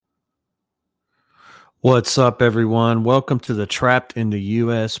What's up, everyone? Welcome to the Trapped in the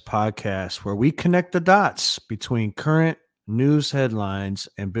U.S. podcast, where we connect the dots between current news headlines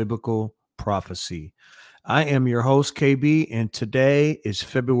and biblical prophecy. I am your host, KB, and today is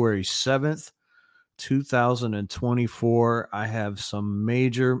February 7th, 2024. I have some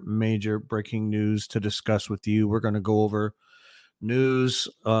major breaking news to discuss with you. We're going to go over news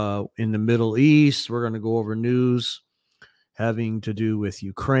in the Middle East. We're going to go over news having to do with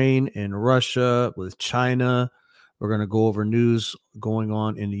Ukraine and Russia, with China. We're going to go over news going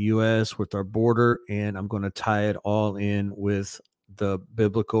on in the U.S. with our border, and I'm going to tie it all in with the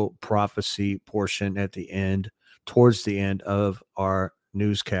biblical prophecy portion at the end, towards the end of our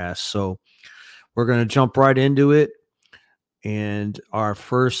newscast. So we're going to jump right into it. And our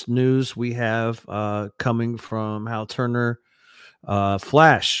first news we have coming from Hal Turner,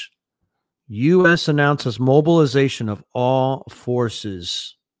 Flash. U.S. announces mobilization of all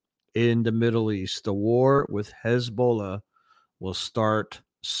forces in the Middle East. The war with Hezbollah will start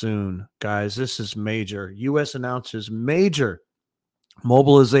soon. Guys, this is major. U.S. announces major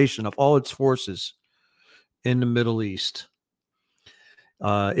mobilization of all its forces in the Middle East.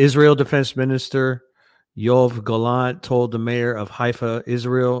 Israel Defense Minister Yoav Gallant told the mayor of Haifa,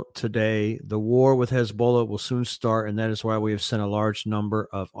 Israel, today, the war with Hezbollah will soon start, and that is why we have sent a large number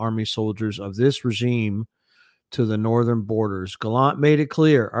of army soldiers of this regime to the northern borders. Gallant made it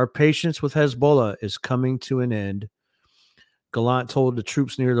clear, our patience with Hezbollah is coming to an end. Gallant told the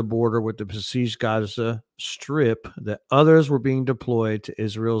troops near the border with the besieged Gaza Strip that others were being deployed to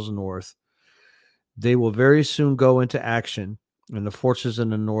Israel's north. They will very soon go into action, and the forces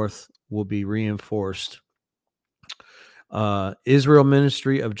in the north will be reinforced. Israel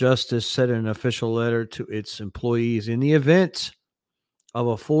Ministry of Justice said in an official letter to its employees, in the event of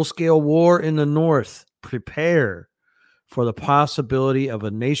a full-scale war in the north, prepare for the possibility of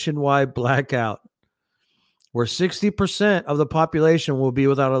a nationwide blackout where 60% of the population will be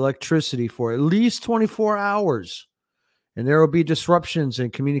without electricity for at least 24 hours, and there will be disruptions in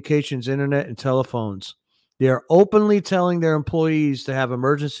communications, internet, and telephones. They are openly telling their employees to have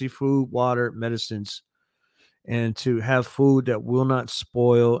emergency food, water, medicines, and to have food that will not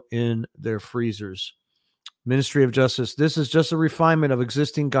spoil in their freezers. Ministry of Justice, this is just a refinement of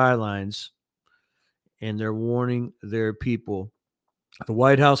existing guidelines, and they're warning their people. The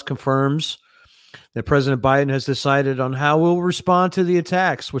White House confirms that President Biden has decided on how we'll respond to the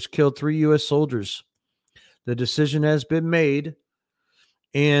attacks, which killed 3 U.S. soldiers. The decision has been made,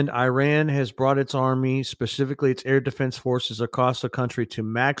 and Iran has brought its army, specifically its air defense forces, across the country to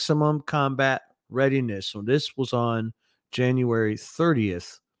maximum combat readiness. So this was on January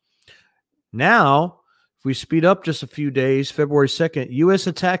 30th. Now, if we speed up just a few days, February 2nd, U.S.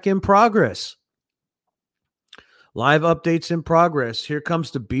 attack in progress. Live updates in progress. Here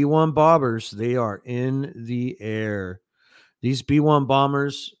comes the B-1 bombers. They are in the air. These B-1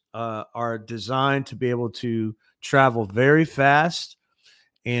 bombers are designed to be able to travel very fast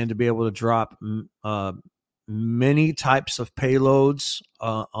and to be able to drop many types of payloads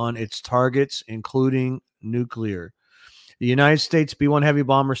on its targets, including nuclear. The United States B-1 heavy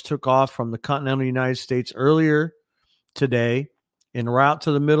bombers took off from the continental United States earlier today en route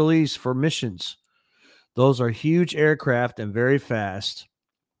to the Middle East for missions. Those are huge aircraft and very fast.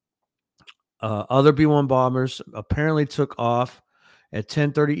 Other B-1 bombers apparently took off at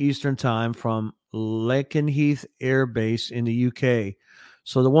 10:30 Eastern time from Lakenheath Air Base in the UK.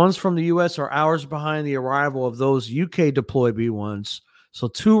 So the ones from the U.S. are hours behind the arrival of those UK deployed B-1s. So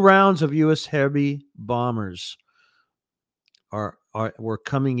 2 rounds of U.S. heavy bombers were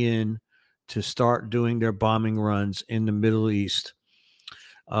coming in to start doing their bombing runs in the Middle East.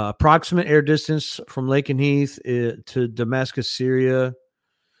 Approximate air distance from Lakenheath to Damascus, Syria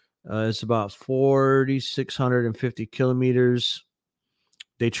is about 4,650 kilometers.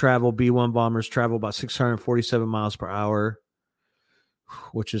 B-1 bombers travel about 647 miles per hour,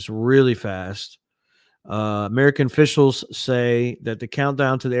 which is really fast. American officials say that the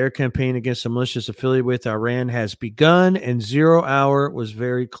countdown to the air campaign against the militias affiliated with Iran has begun, and 0 hour was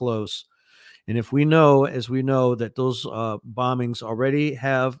very close. And if we know, as we know, that those bombings already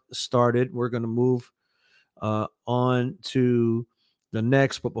have started, we're going to move on to the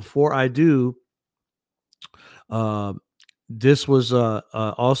next. But before I do, this was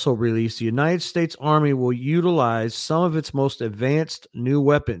also released. The United States Army will utilize some of its most advanced new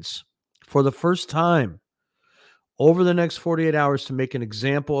weapons for the first time over the next 48 hours to make an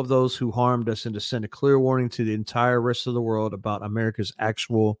example of those who harmed us and to send a clear warning to the entire rest of the world about America's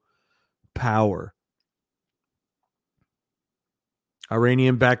actual power.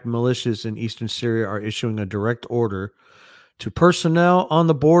 Iranian-backed militias in eastern Syria are issuing a direct order to personnel on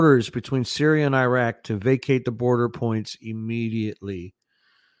the borders between Syria and Iraq to vacate the border points immediately.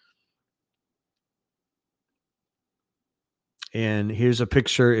 And here's a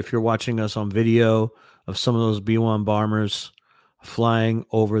picture, if you're watching us on video, of some of those B-1 bombers flying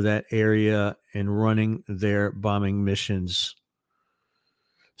over that area and running their bombing missions.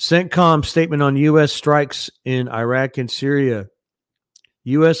 CENTCOM statement on U.S. strikes in Iraq and Syria.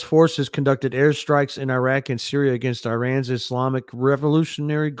 U.S. forces conducted airstrikes in Iraq and Syria against Iran's Islamic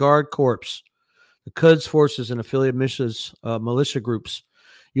Revolutionary Guard Corps, the Quds forces, and affiliate militia groups.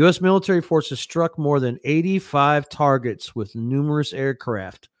 U.S. military forces struck more than 85 targets with numerous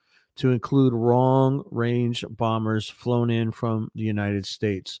aircraft, to include long-range bombers flown in from the United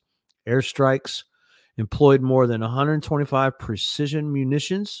States. Airstrikes employed more than 125 precision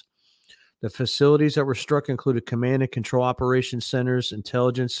munitions. The facilities that were struck included command and control operations centers,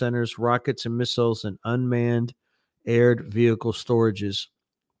 intelligence centers, rockets and missiles, and unmanned aired vehicle storages,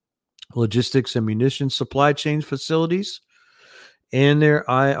 logistics and munitions supply chain facilities, and their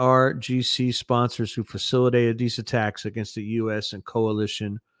IRGC sponsors who facilitated these attacks against the U.S. and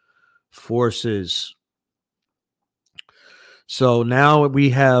coalition forces. So now we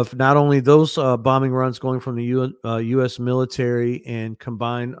have not only those bombing runs going from the U.S. military and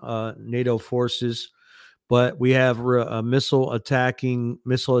combined NATO forces, but we have missile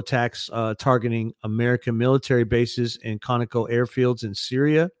attacks targeting American military bases and Conoco airfields in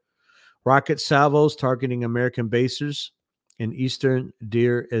Syria, rocket salvos targeting American bases in eastern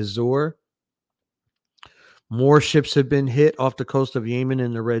Deir ez-Zor. More ships have been hit off the coast of Yemen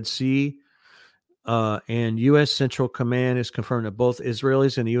and the Red Sea. And U.S. Central Command has confirmed that both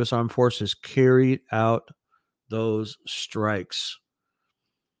Israelis and the U.S. Armed Forces carried out those strikes.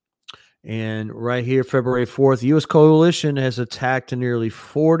 And right here, February 4th, U.S. coalition has attacked nearly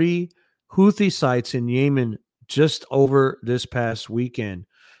 40 Houthi sites in Yemen just over this past weekend.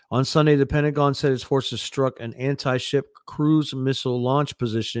 On Sunday, the Pentagon said its forces struck an anti-ship cruise missile launch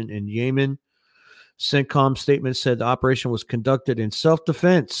position in Yemen. CENTCOM statement said the operation was conducted in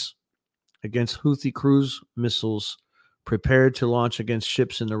self-defense against Houthi cruise missiles prepared to launch against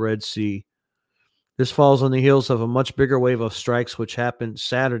ships in the Red Sea. This falls on the heels of a much bigger wave of strikes which happened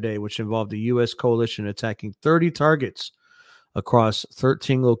Saturday, which involved the U.S. coalition attacking 30 targets across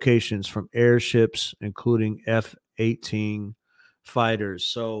 13 locations from airships, including F-18 fighters.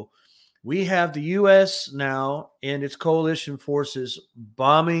 So we have the U.S. now and its coalition forces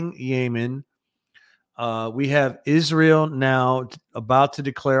bombing Yemen. We have Israel now about to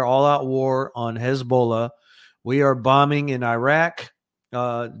declare all-out war on Hezbollah. We are bombing in Iraq.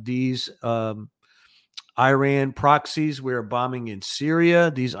 These Iran proxies. We are bombing in Syria.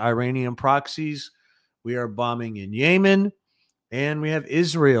 These Iranian proxies. We are bombing in Yemen. And we have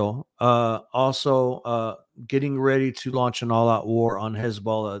Israel also getting ready to launch an all-out war on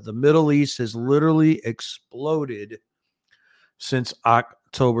Hezbollah. The Middle East has literally exploded since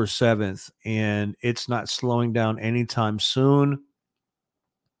October 7th, and it's not slowing down anytime soon.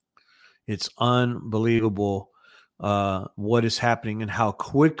 It's unbelievable what is happening and how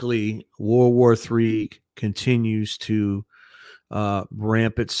quickly World War III continues to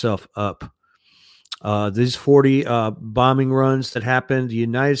ramp itself up. These 40 bombing runs that happened, the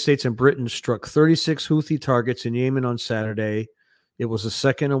United States and Britain struck 36 Houthi targets in Yemen on Saturday. It was a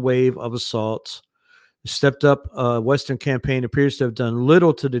second wave of assaults. The stepped-up Western campaign appears to have done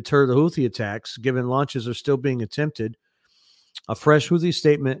little to deter the Houthi attacks, given launches are still being attempted. A fresh Houthi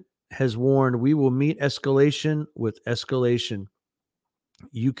statement has warned, "We will meet escalation with escalation."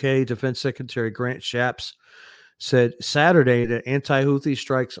 UK Defense Secretary Grant Shapps said Saturday that anti-Houthi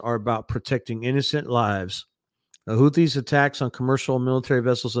strikes are about protecting innocent lives. The Houthis' attacks on commercial and military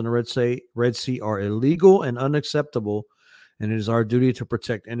vessels in the Red Sea are illegal and unacceptable, and it is our duty to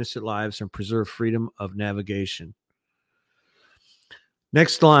protect innocent lives and preserve freedom of navigation.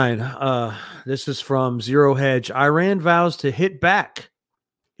 Next line. This is from Zero Hedge. Iran vows to hit back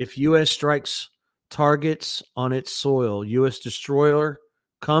if U.S. strikes targets on its soil. U.S. destroyer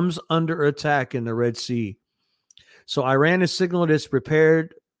comes under attack in the Red Sea. So Iran has signaled it's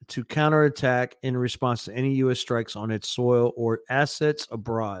prepared to counterattack in response to any U.S. strikes on its soil or assets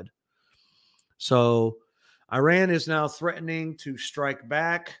abroad. So Iran is now threatening to strike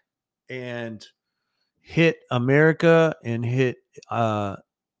back and hit America and hit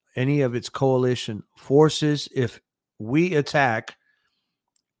any of its coalition forces if we attack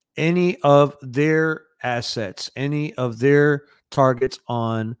any of their assets, any of their targets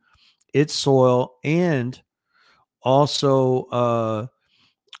on its soil, and also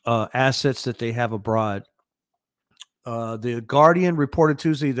assets that they have abroad. The Guardian reported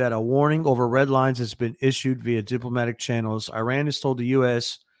Tuesday that a warning over red lines has been issued via diplomatic channels. Iran has told the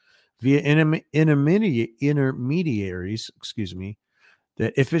U.S. via intermediaries,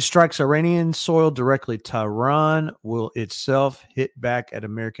 that if it strikes Iranian soil directly, Tehran will itself hit back at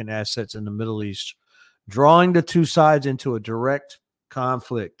American assets in the Middle East, drawing the two sides into a direct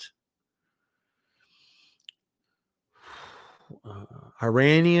conflict.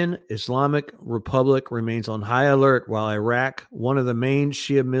 Iranian Islamic Republic remains on high alert, while Iraq, one of the main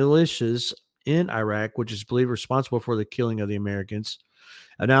Shia militias in Iraq, which is believed responsible for the killing of the Americans,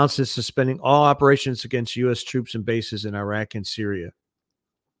 announced it's suspending all operations against U.S. troops and bases in Iraq and Syria.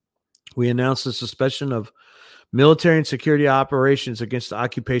 We announced the suspension of military and security operations against the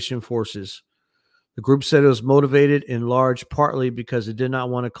occupation forces. The group said it was motivated in large partly because it did not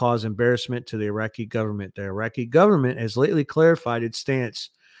want to cause embarrassment to the Iraqi government. The Iraqi government has lately clarified its stance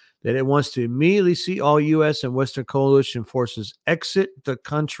that it wants to immediately see all U.S. and Western coalition forces exit the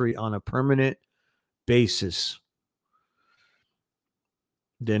country on a permanent basis.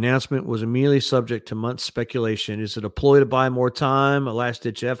 The announcement was immediately subject to months' speculation. Is it a ploy to buy more time, a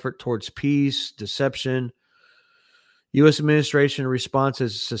last-ditch effort towards peace, deception? U.S. administration response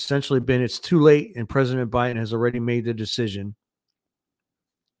has essentially been it's too late, and President Biden has already made the decision.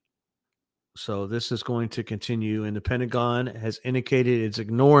 So this is going to continue, and the Pentagon has indicated it's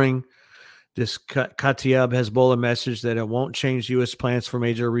ignoring this Kataib Hezbollah message that it won't change U.S. plans for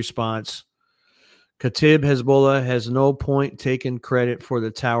major response. Kataib Hezbollah has no point taken credit for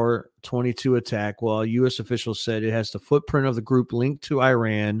the Tower 22 attack, while U.S. officials said it has the footprint of the group linked to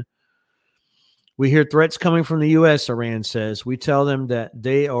Iran. We hear threats coming from the U.S., Iran says. We tell them that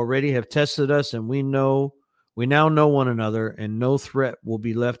they already have tested us, and we now know one another, and no threat will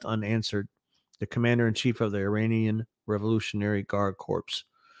be left unanswered, the commander-in-chief of the Iranian Revolutionary Guard Corps,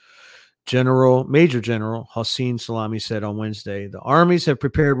 Major General Hossein Salami, said on Wednesday. The armies have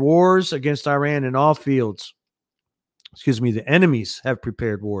prepared wars against Iran in all fields. The enemies have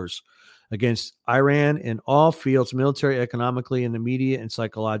prepared wars against Iran in all fields, military, economically, in the media, and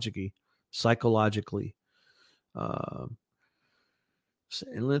psychologically.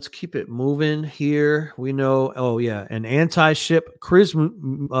 And let's keep it moving here. We know, an anti-ship cruise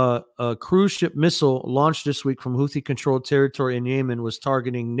ship missile launched this week from Houthi-controlled territory in Yemen was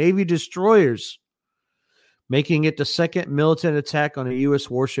targeting Navy destroyers, making it the second militant attack on a U.S.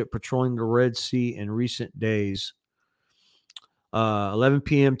 warship patrolling the Red Sea in recent days. 11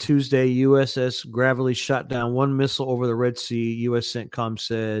 p.m. Tuesday, USS Gravely shot down one missile over the Red Sea, U.S. CENTCOM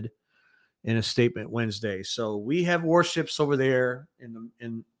said in a statement Wednesday. So we have warships over there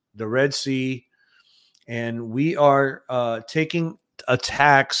in the Red Sea, and we are taking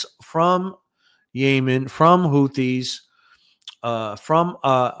attacks from Yemen, from Houthis, from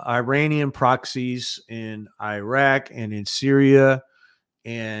Iranian proxies in Iraq and in Syria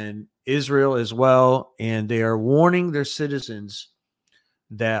and Israel as well. And they are warning their citizens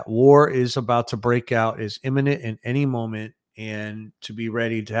that war is about to break out, is imminent in any moment, and to be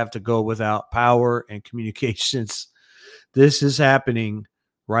ready to have to go without power and communications. This is happening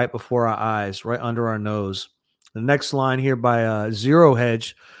right before our eyes, right under our nose. The next line here by Zero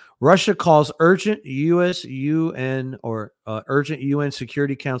Hedge: Russia calls urgent UN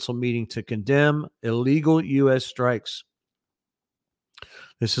Security Council meeting to condemn illegal U.S. strikes.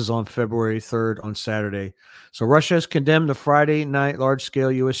 This is on February 3rd, on Saturday. So Russia has condemned the Friday night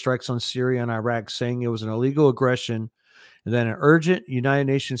large-scale U.S. strikes on Syria and Iraq, saying it was an illegal aggression, and then an urgent United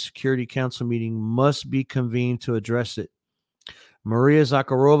Nations Security Council meeting must be convened to address it. Maria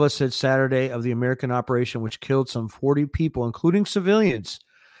Zakharova said Saturday of the American operation, which killed some 40 people, including civilians,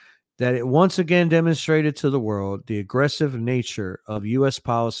 that it once again demonstrated to the world the aggressive nature of U.S.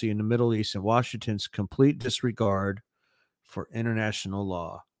 policy in the Middle East and Washington's complete disregard for international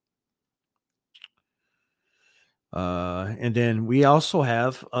law. And then we also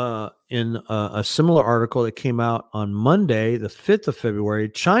have in a similar article that came out on Monday, the 5th of February,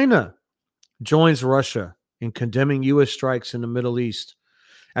 China joins Russia in condemning U.S. strikes in the Middle East.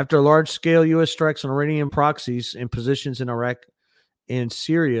 After large-scale U.S. strikes on Iranian proxies and positions in Iraq and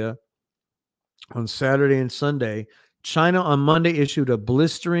Syria on Saturday and Sunday, China on Monday issued a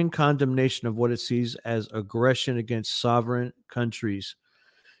blistering condemnation of what it sees as aggression against sovereign countries.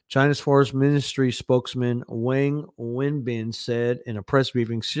 China's Foreign Ministry spokesman Wang Wenbin said in a press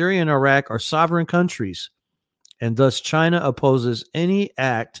briefing, Syria and Iraq are sovereign countries, and thus China opposes any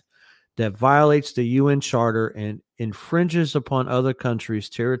act that violates the UN Charter and infringes upon other countries'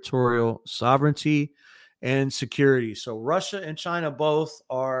 territorial sovereignty and security. So Russia and China both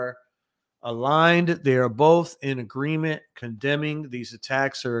are aligned. They are both in agreement condemning these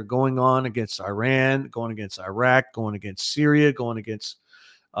attacks that are going on against Iran, going against Iraq, going against Syria, going against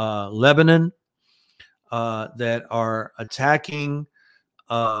Lebanon, that are attacking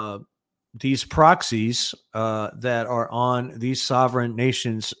these proxies that are on these sovereign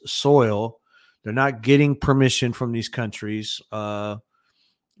nations' soil. They're not getting permission from these countries.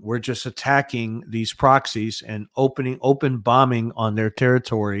 We're just attacking these proxies and open bombing on their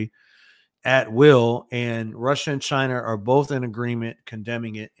territory at will. And Russia and China are both in agreement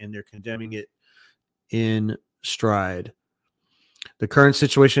condemning it, and they're condemning it in stride. The current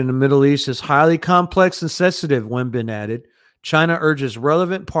situation in the Middle East is highly complex and sensitive, Wenbin added. China urges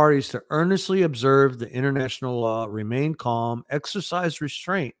relevant parties to earnestly observe the international law, remain calm, exercise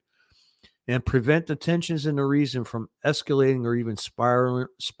restraint, and prevent the tensions in the region from escalating or even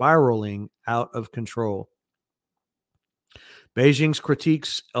spiraling out of control. Beijing's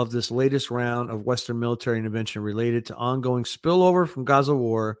critiques of this latest round of Western military intervention related to ongoing spillover from Gaza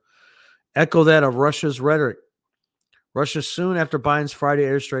war echo that of Russia's rhetoric. Russia, soon after Biden's Friday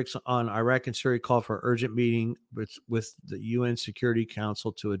airstrikes on Iraq and Syria, called for an urgent meeting with the UN Security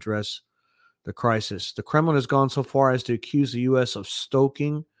Council to address the crisis. The Kremlin has gone so far as to accuse the U.S. of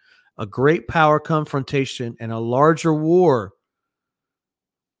stoking a great power confrontation and a larger war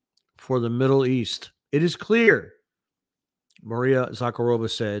for the Middle East. It is clear, Maria Zakharova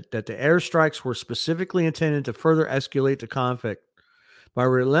said, that the airstrikes were specifically intended to further escalate the conflict by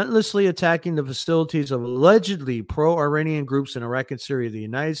relentlessly attacking the facilities of allegedly pro-Iranian groups in Iraq and Syria. The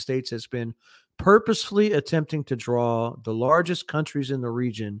United States has been purposefully attempting to draw the largest countries in the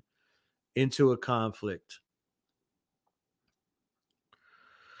region into a conflict.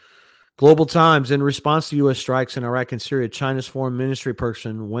 Global Times, in response to U.S. strikes in Iraq and Syria, China's foreign ministry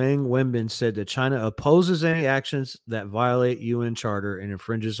person Wang Wenbin said that China opposes any actions that violate UN Charter and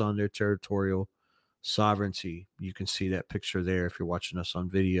infringes on their territorial sovereignty. You can see that picture there if you're watching us on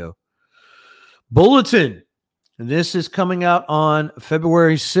video. Bulletin. And this is coming out on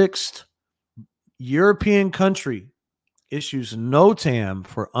February 6th. European country issues NOTAM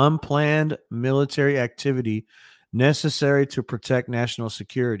for unplanned military activity necessary to protect national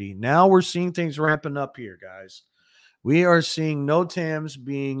security. Now we're seeing things ramping up here, guys. We are seeing NOTAMs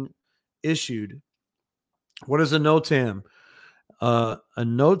being issued. What is a NOTAM? A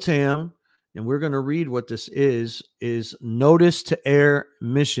NOTAM, and we're going to read what this is notice to air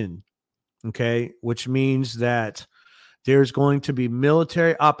mission, okay, which means that there's going to be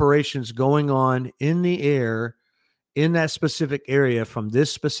military operations going on in the air in that specific area from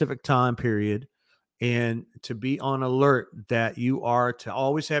this specific time period, and to be on alert that you are to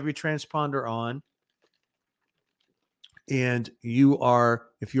always have your transponder on, and you are,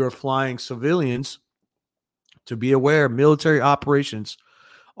 if you're flying civilians, to be aware military operations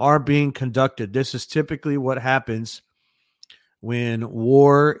are being conducted. This is typically what happens when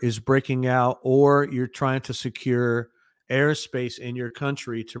war is breaking out or you're trying to secure airspace in your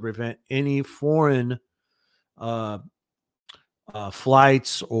country to prevent any foreign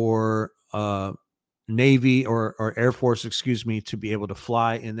flights or Navy or Air Force, to be able to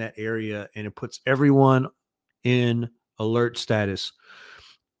fly in that area. And it puts everyone in alert status.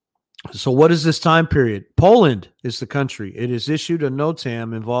 So what is this time period? Poland is the country. It has issued a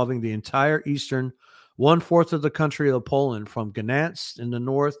NOTAM involving the entire eastern 1/4 of the country of Poland, from Gdansk in the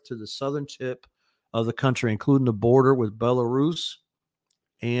north to the southern tip of the country, including the border with Belarus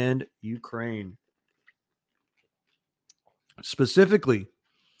and Ukraine. Specifically,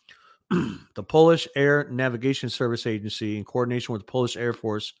 the Polish Air Navigation Service Agency, in coordination with the Polish Air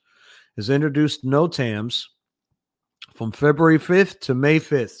Force, has introduced NOTAMs from February 5th to May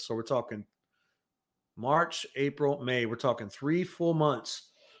 5th. So we're talking March, April, May. We're talking 3 full months.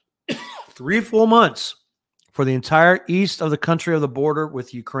 3 full months for the entire east of the country of the border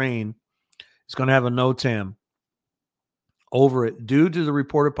with Ukraine is going to have a NOTAM over it due to the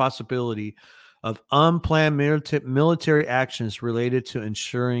reported possibility of unplanned military actions related to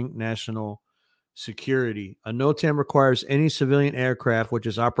ensuring national security. A NOTAM requires any civilian aircraft which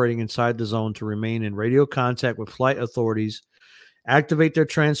is operating inside the zone to remain in radio contact with flight authorities, activate their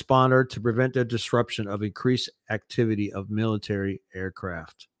transponder to prevent the disruption of increased activity of military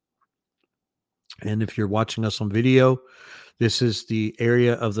aircraft. And if you're watching us on video, this is the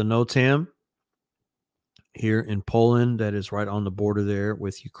area of the NOTAM here in Poland that is right on the border there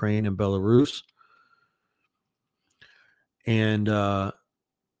with Ukraine and Belarus. And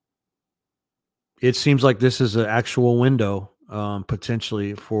it seems like this is an actual window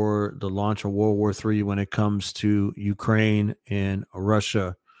potentially for the launch of World War III when it comes to Ukraine and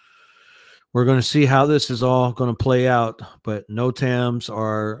Russia. We're going to see how this is all going to play out, but NOTAMs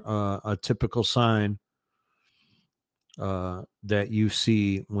are a typical sign that you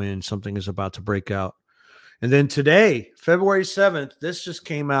see when something is about to break out. And then today, February 7th, this just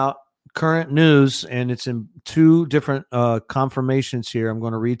came out, current news, and it's in two different confirmations here. I'm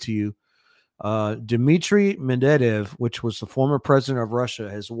going to read to you. Dmitry Medvedev, which was the former president of Russia,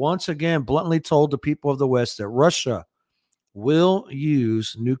 has once again bluntly told the people of the West that Russia will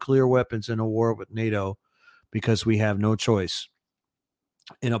use nuclear weapons in a war with NATO because we have no choice.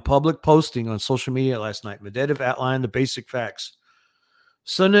 In a public posting on social media last night, Medvedev outlined the basic facts.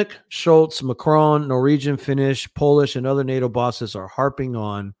 Sunak, Scholz, Macron, Norwegian, Finnish, Polish, and other NATO bosses are harping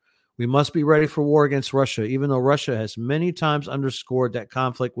on we must be ready for war against Russia, even though Russia has many times underscored that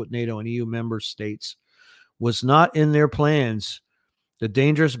conflict with NATO and EU member states was not in their plans. The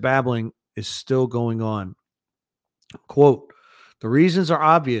dangerous babbling is still going on. Quote, the reasons are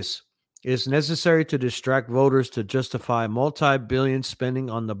obvious. It is necessary to distract voters to justify multi-billion spending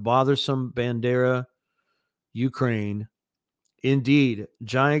on the bothersome Bandera, Ukraine. Indeed,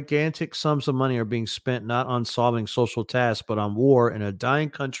 gigantic sums of money are being spent not on solving social tasks, but on war in a dying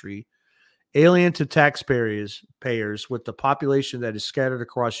country, alien to taxpayers with the population that is scattered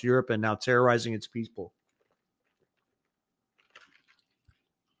across Europe and now terrorizing its people.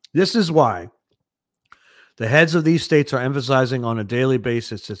 This is why the heads of these states are emphasizing on a daily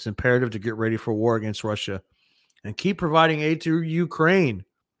basis it's imperative to get ready for war against Russia and keep providing aid to Ukraine,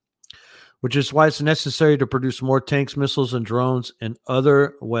 which is why it's necessary to produce more tanks, missiles, and drones and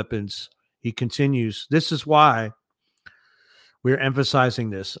other weapons. He continues, this is why we're emphasizing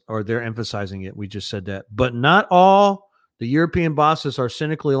this, or they're emphasizing it. We just said that. But not all the European bosses are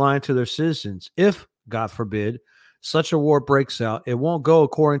cynically lying to their citizens. If, God forbid, such a war breaks out, it won't go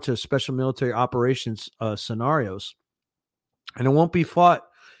according to special military operations scenarios. And it won't be fought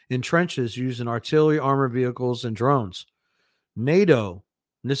in trenches using artillery, armored vehicles, and drones. NATO,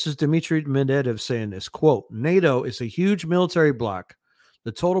 and this is Dmitry Medvedev saying this, quote, NATO is a huge military bloc.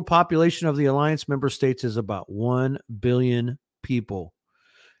 The total population of the alliance member states is about 1 billion people,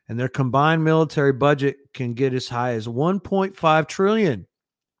 and their combined military budget can get as high as 1.5 trillion.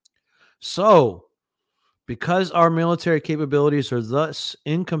 So, because our military capabilities are thus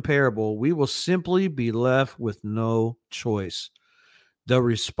incomparable, we will simply be left with no choice. The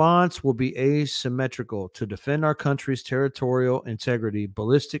response will be asymmetrical. To defend our country's territorial integrity,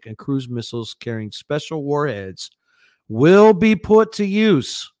 ballistic and cruise missiles carrying special warheads will be put to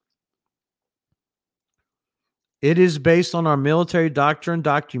use. It is based on our military doctrine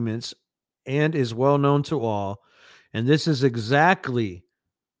documents and is well known to all. And this is exactly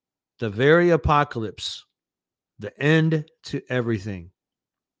the very apocalypse, the end to everything.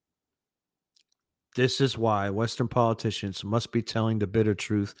 This is why Western politicians must be telling the bitter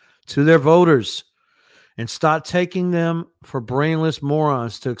truth to their voters and stop taking them for brainless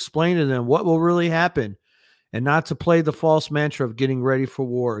morons to explain to them what will really happen and not to play the false mantra of getting ready for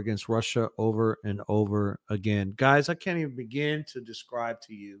war against Russia over and over again. Guys, I can't even begin to describe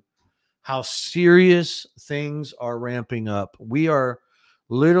to you how serious things are ramping up. We are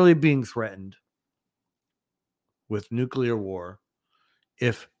literally being threatened with nuclear war.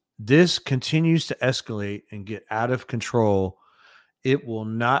 If this continues to escalate and get out of control, it will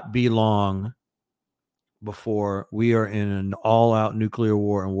not be long before we are in an all-out nuclear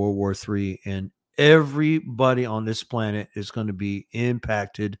war in World War III, and everybody on this planet is going to be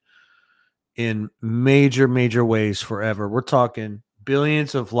impacted in major, major ways forever. We're talking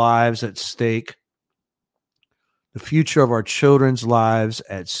billions of lives at stake, the future of our children's lives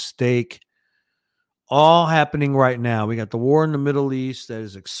at stake, all happening right now. We got the war in the Middle East that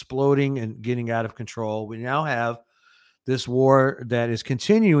is exploding and getting out of control. We now have this war that is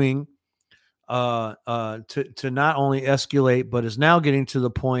continuing to not only escalate, but is now getting to the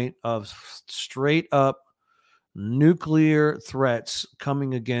point of straight up nuclear threats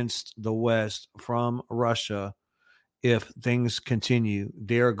coming against the West from Russia. If things continue,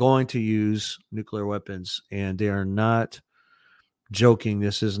 they are going to use nuclear weapons, and they are not joking.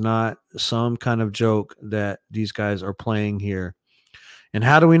 This is not some kind of joke that these guys are playing here. And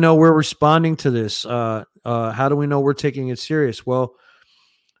how do we know we're responding to this? How do we know we're taking it serious? Well,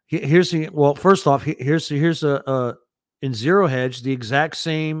 first off, here's a in Zero Hedge, the exact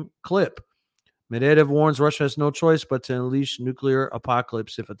same clip. Medvedev warns Russia has no choice but to unleash nuclear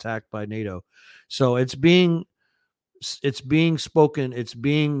apocalypse if attacked by NATO. So it's being spoken, it's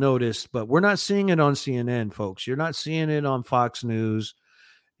being noticed, but we're not seeing it on CNN, folks. You're not seeing it on Fox News.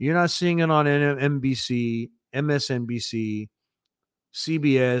 You're not seeing it on NBC, MSNBC,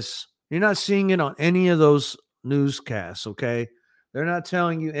 CBS. You're not seeing it on any of those newscasts, okay? They're not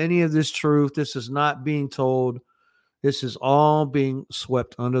telling you any of this truth. This is not being told. This is all being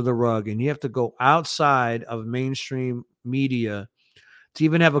swept under the rug. And you have to go outside of mainstream media to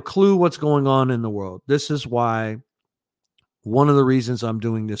even have a clue what's going on in the world. This is why one of the reasons I'm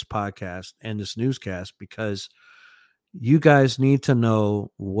doing this podcast and this newscast, because you guys need to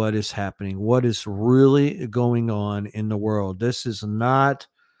know what is happening, what is really going on in the world. This is not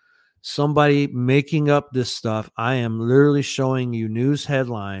somebody making up this stuff. I am literally showing you news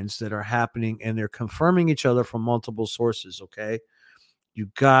headlines that are happening, and they're confirming each other from multiple sources. Okay. You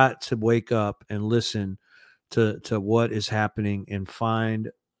got to wake up and listen to what is happening and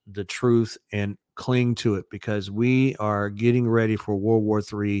find the truth and cling to it, because we are getting ready for World War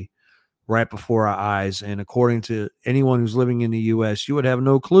III right before our eyes. And according to anyone who's living in the U.S., you would have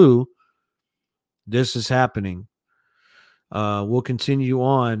no clue this is happening. We'll continue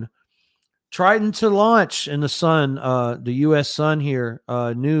on. Trident to launch in the Sun, the U.S. Sun here,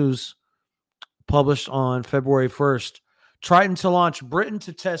 news published on February 1st. Trident to launch, Britain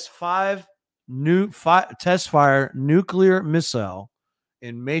to test test fire nuclear missile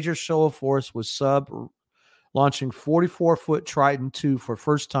in major show of force with sub launching 44-foot Trident 2 for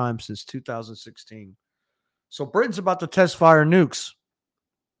first time since 2016. So Britain's about to test fire nukes.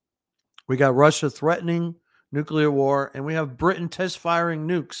 We got Russia threatening nuclear war, and we have Britain test firing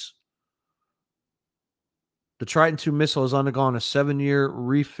nukes. The Trident 2 missile has undergone a 7-year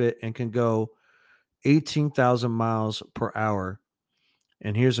refit and can go 18,000 miles per hour.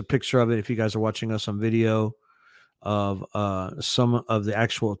 And here's a picture of it if you guys are watching us on video of some of the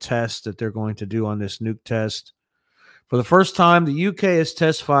actual tests that they're going to do on this nuke test. For the first time, the UK has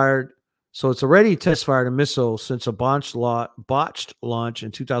test fired, so it's already test fired a missile since a botched launch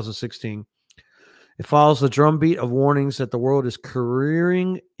in 2016. It follows the drumbeat of warnings that the world is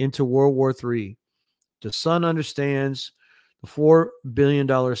careering into World War III. The Sun understands the $4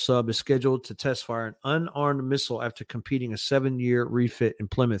 billion sub is scheduled to test fire an unarmed missile after completing a 7-year refit in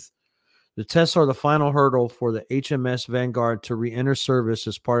Plymouth. The tests are the final hurdle for the HMS Vanguard to re-enter service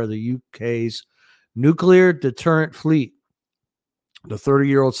as part of the UK's nuclear deterrent fleet. The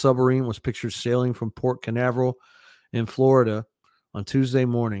 30-year-old submarine was pictured sailing from Port Canaveral in Florida on Tuesday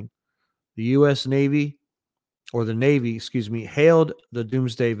morning. The U.S. Navy, hailed the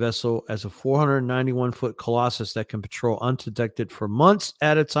Doomsday vessel as a 491-foot colossus that can patrol undetected for months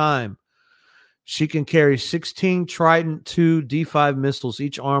at a time. She can carry 16 Trident II D5 missiles,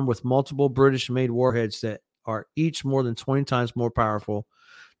 each armed with multiple British-made warheads that are each more than 20 times more powerful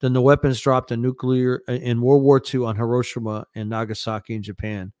than the weapons dropped in World War II on Hiroshima and Nagasaki in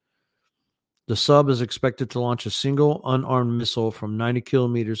Japan. The sub is expected to launch a single unarmed missile from 90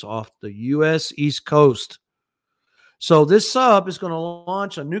 kilometers off the U.S. East Coast. So this sub is going to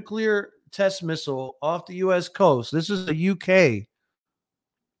launch a nuclear test missile off the U.S. coast. This is the UK.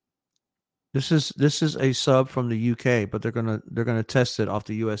 This is a sub from the UK, but they're gonna test it off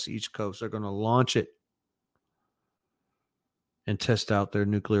the U.S. East Coast. They're going to launch it and test out their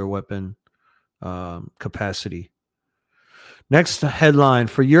nuclear weapon capacity. Next headline: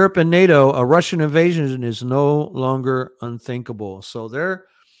 for Europe and NATO, a Russian invasion is no longer unthinkable. So they're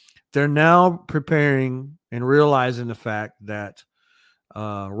now preparing and realizing the fact that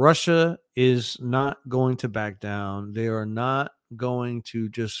Russia is not going to back down. They are not going to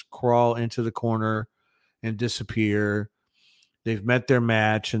just crawl into the corner and disappear. They've met their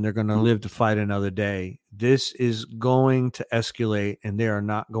match and they're going to live to fight another day. This is going to escalate, and they are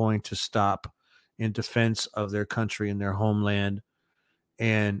not going to stop in defense of their country and their homeland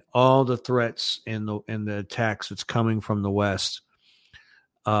and all the threats and the attacks that's coming from the West.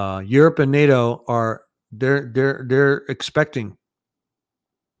 Europe and NATO they're expecting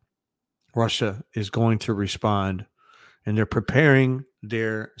Russia is going to respond, and they're preparing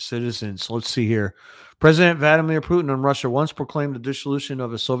their citizens. Let's see here. President Vladimir Putin on Russia once proclaimed the dissolution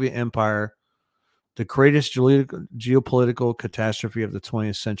of a Soviet empire the greatest geopolitical catastrophe of the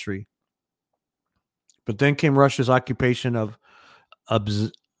 20th century. But then came Russia's occupation of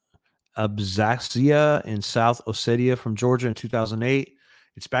Abkhazia in South Ossetia from Georgia in 2008.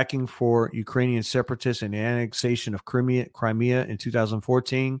 Its backing for Ukrainian separatists and the annexation of Crimea in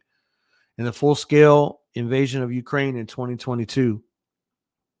 2014, and the full-scale invasion of Ukraine in 2022.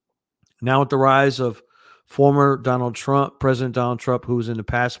 Now with the rise of former President Donald Trump, who was in the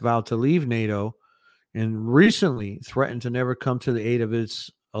past vowed to leave NATO and recently threatened to never come to the aid of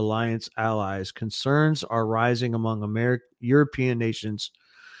its alliance allies, concerns are rising among European nations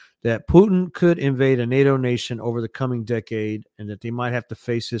that Putin could invade a NATO nation over the coming decade and that they might have to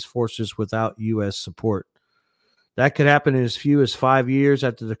face his forces without U.S. support. That could happen in as few as 5 years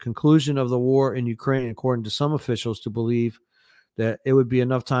after the conclusion of the war in Ukraine, according to some officials to believe that it would be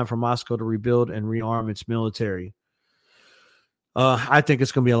enough time for Moscow to rebuild and rearm its military. I think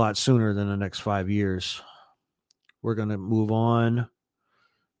it's going to be a lot sooner than the next 5 years. We're going to move on.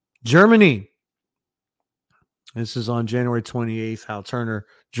 Germany. This is on January 28th. Hal Turner.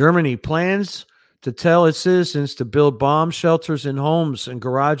 Germany plans to tell its citizens to build bomb shelters in homes and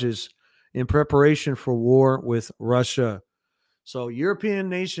garages in preparation for war with Russia. So European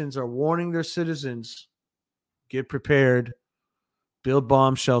nations are warning their citizens, get prepared, build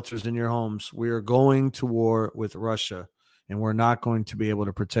bomb shelters in your homes. We are going to war with Russia, and we're not going to be able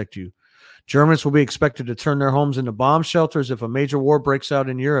to protect you. Germans will be expected to turn their homes into bomb shelters if a major war breaks out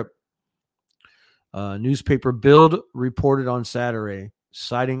in Europe. Newspaper Bild reported on Saturday,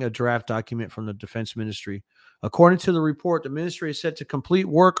 citing a draft document from the Defense Ministry. According to the report, the ministry is set to complete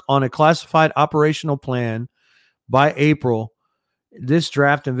work on a classified operational plan by April. This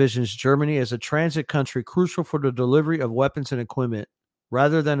draft envisions Germany as a transit country crucial for the delivery of weapons and equipment,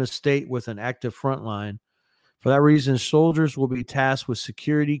 rather than a state with an active front line. For that reason, soldiers will be tasked with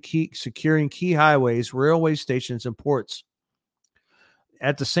securing key highways, railway stations, and ports.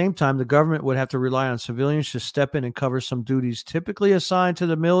 At the same time, the government would have to rely on civilians to step in and cover some duties typically assigned to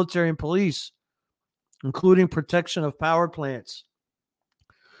the military and police, including protection of power plants.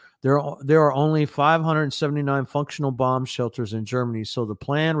 There are only 579 functional bomb shelters in Germany, so the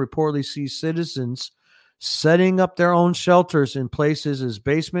plan reportedly sees citizens setting up their own shelters in places as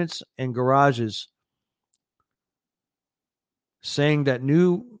basements and garages, saying that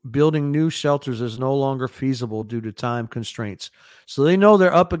building new shelters is no longer feasible due to time constraints. So they know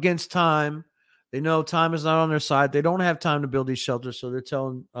they're up against time. They know time is not on their side. They don't have time to build these shelters, so they're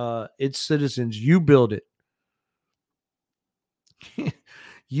telling its citizens, you build it.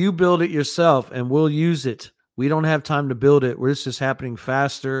 You build it yourself, and we'll use it. We don't have time to build it. This is happening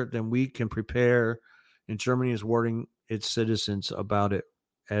faster than we can prepare, and Germany is warning its citizens about it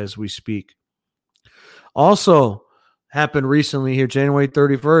as we speak. Also, happened recently here, January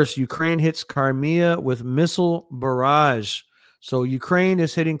 31st, Ukraine hits Crimea with missile barrage. So Ukraine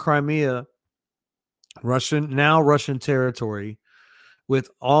is hitting Crimea, Russian territory, with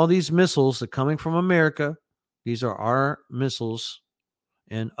all these missiles that are coming from America. These are our missiles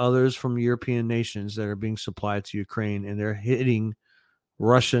and others from European nations that are being supplied to Ukraine, and they're hitting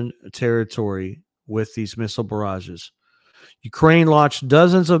Russian territory with these missile barrages. Ukraine launched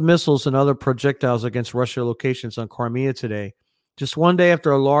dozens of missiles and other projectiles against Russian locations on Crimea today, just one day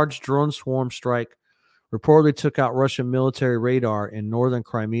after a large drone swarm strike reportedly took out Russian military radar in northern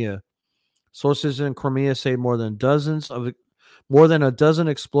Crimea. Sources in Crimea say more than a dozen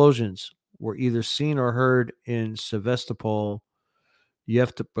explosions were either seen or heard in Sevastopol,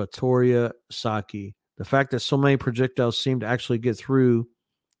 Yevpatoria, Saki. The fact that so many projectiles seem to actually get through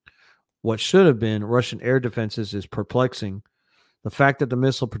what should have been Russian air defenses is perplexing. The fact that the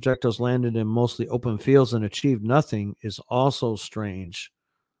missile projectiles landed in mostly open fields and achieved nothing is also strange,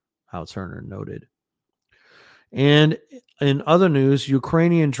 Hal Turner noted. And in other news,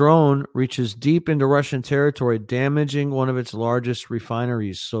 Ukrainian drone reaches deep into Russian territory, damaging one of its largest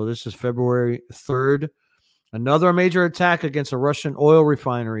refineries. So this is February 3rd. Another major attack against a Russian oil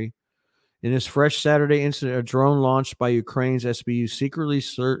refinery. In this fresh Saturday incident, a drone launched by Ukraine's SBU secretly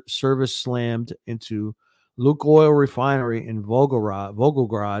service slammed into Lukoil refinery in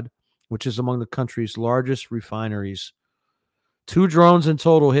Volgograd, which is among the country's largest refineries. 2 drones in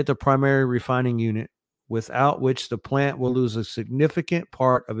total hit the primary refining unit, without which the plant will lose a significant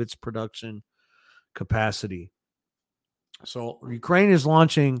part of its production capacity. So Ukraine is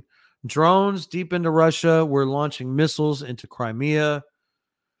launching drones deep into Russia. We're launching missiles into Crimea.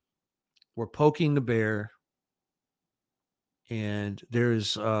 We're poking the bear. And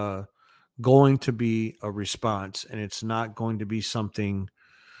there's going to be a response, and it's not going to be something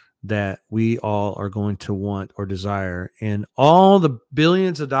that we all are going to want or desire. And all the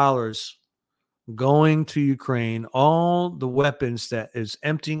billions of dollars going to Ukraine, all the weapons that is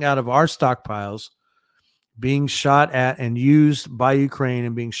emptying out of our stockpiles, being shot at and used by Ukraine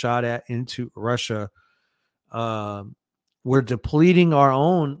and being shot at into Russia. We're depleting our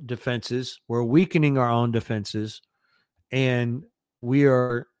own defenses. We're weakening our own defenses. And we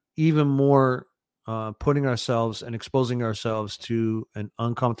are even more putting ourselves and exposing ourselves to an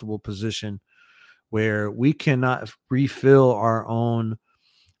uncomfortable position where we cannot refill our own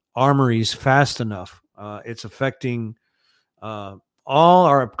armories fast enough. It's affecting all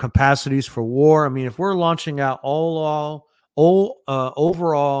our capacities for war. I mean, if we're launching out overall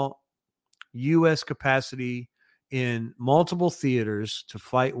U.S. capacity in multiple theaters to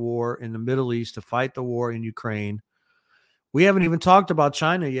fight war in the Middle East, to fight the war in Ukraine, we haven't even talked about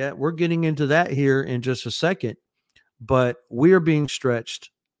China yet. We're getting into that here in just a second. But we are being stretched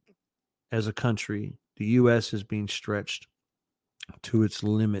as a country. The U.S. is being stretched to its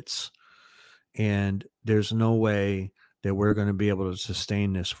limits. And there's no way that we're going to be able to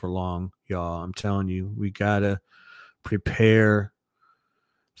sustain this for long, y'all. I'm telling you, we got to prepare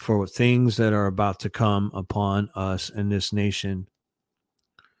for things that are about to come upon us in this nation.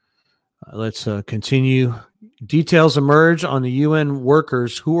 Let's continue. Details emerge on the UN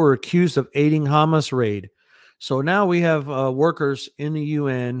workers who were accused of aiding Hamas raid. So now we have workers in the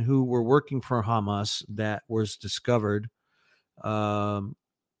UN who were working for Hamas that was discovered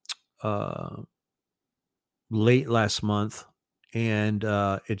late last month, and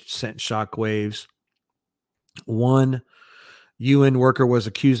it sent shockwaves. One UN worker was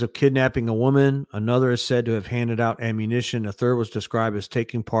accused of kidnapping a woman. Another is said to have handed out ammunition. A third was described as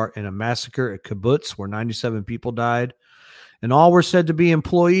taking part in a massacre at kibbutz where 97 people died. And all were said to be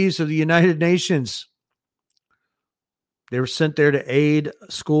employees of the United Nations. They were sent there to aid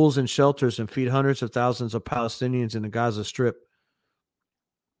schools and shelters and feed hundreds of thousands of Palestinians in the Gaza Strip.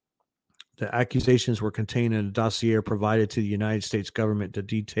 The accusations were contained in a dossier provided to the United States government that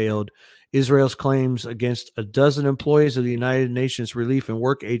detailed Israel's claims against a dozen employees of the United Nations relief and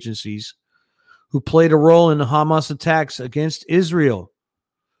work agencies who played a role in the Hamas attacks against Israel.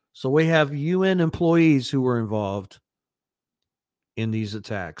 So we have UN employees who were involved in these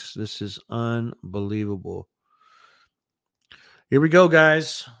attacks. This is unbelievable. Here we go,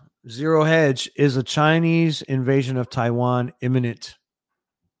 guys. Zero hedge. Is a Chinese invasion of Taiwan imminent?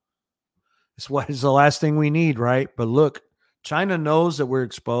 It's what is the last thing we need, right? But look, China knows that we're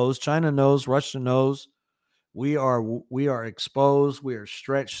exposed. China knows, Russia knows. We are exposed. We are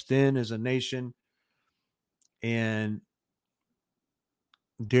stretched thin as a nation. And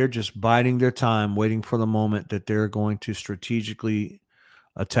they're just biding their time, waiting for the moment that they're going to strategically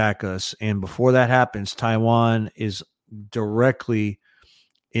attack us. And before that happens, Taiwan is directly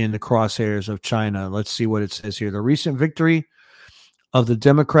in the crosshairs of China. Let's see what it says here. The recent victory of the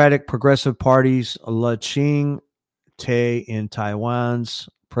Democratic Progressive Party's Le Ching-te in Taiwan's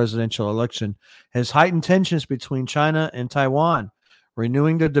presidential election has heightened tensions between China and Taiwan,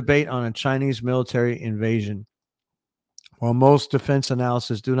 renewing the debate on a Chinese military invasion. While most defense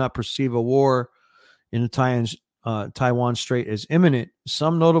analysts do not perceive a war in the Taiwan Strait as imminent,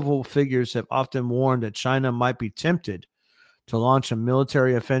 some notable figures have often warned that China might be tempted to launch a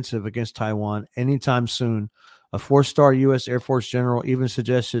military offensive against Taiwan anytime soon. A 4-star U.S. Air Force general even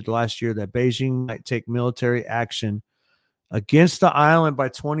suggested last year that Beijing might take military action against the island by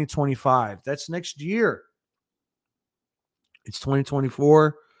 2025. That's next year. It's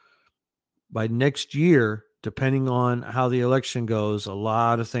 2024. By next year, depending on how the election goes, a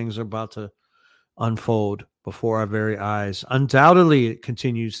lot of things are about to unfold before our very eyes. Undoubtedly, it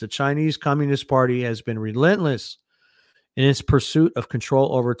continues, the Chinese Communist Party has been relentless in its pursuit of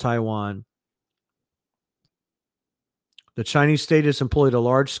control over Taiwan. The Chinese state has employed a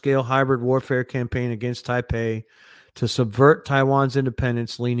large-scale hybrid warfare campaign against Taipei to subvert Taiwan's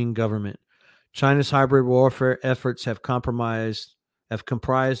independence-leaning government. China's hybrid warfare efforts have comprised of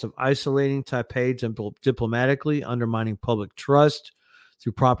isolating Taipei diplomatically, undermining public trust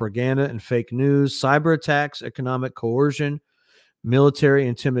through propaganda and fake news, cyber attacks, economic coercion, military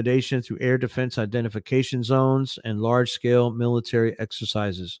intimidation through air defense identification zones, and large-scale military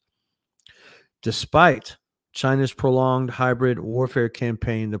exercises. Despite China's prolonged hybrid warfare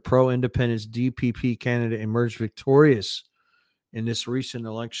campaign, the pro-independence DPP candidate emerged victorious in this recent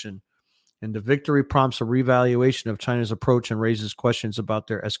election, and the victory prompts a reevaluation of China's approach and raises questions about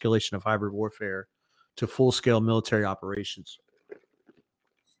their escalation of hybrid warfare to full-scale military operations.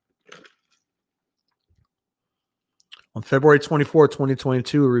 On February 24,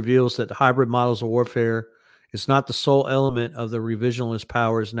 2022, it reveals that the hybrid models of warfare is not the sole element of the revisionist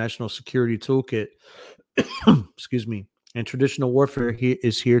powers national security toolkit. Excuse me. And traditional warfare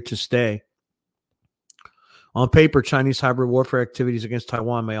is here to stay. On paper, Chinese hybrid warfare activities against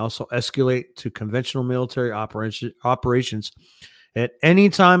Taiwan may also escalate to conventional military operations at any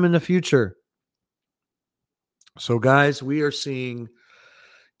time in the future. So, guys, we are seeing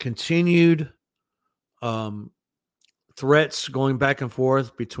continued threats going back and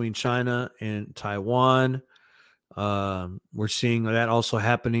forth between China and Taiwan. We're seeing that also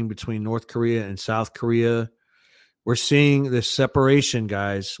happening between North Korea and South Korea. We're seeing this separation,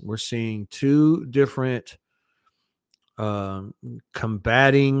 guys. We're seeing two different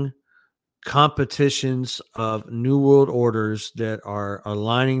combating competitions of new world orders that are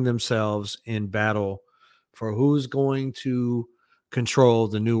aligning themselves in battle for who's going to control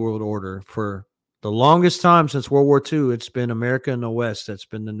the new world order. For the longest time since World War II, it's been America and the West that's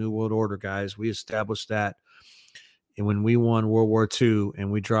been the new world order, guys. We established that when we won World War II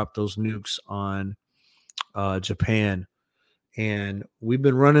and we dropped those nukes on Japan. And we've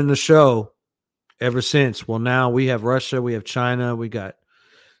been running the show ever since. Well, now we have Russia, we have China, we got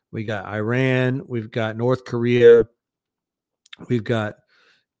Iran, we've got North Korea, we've got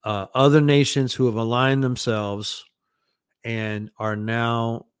other nations who have aligned themselves and are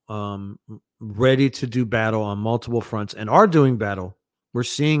now ready to do battle on multiple fronts and are doing battle. We're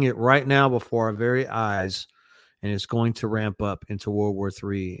seeing it right now before our very eyes, and it's going to ramp up into World War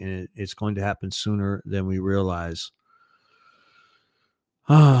III, and it's going to happen sooner than we realize.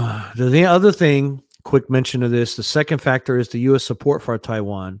 The other thing, quick mention of this, the second factor is the U.S. support for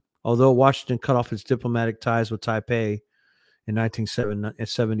Taiwan. Although Washington cut off its diplomatic ties with Taipei in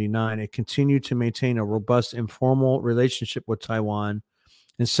 1979, it continued to maintain a robust informal relationship with Taiwan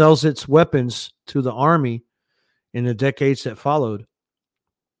and sells its weapons to the army in the decades that followed.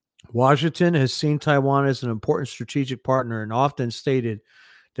 Washington has seen Taiwan as an important strategic partner and often stated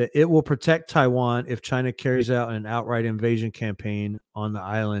that it will protect Taiwan if China carries out an outright invasion campaign on the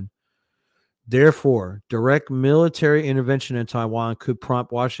island. Therefore, direct military intervention in Taiwan could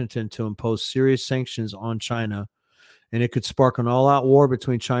prompt Washington to impose serious sanctions on China, and it could spark an all-out war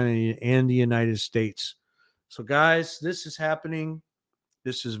between China and the United States. So, guys, this is happening.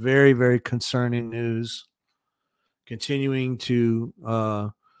 This is very, very concerning news. Continuing to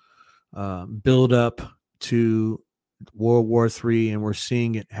build up to World War III, and we're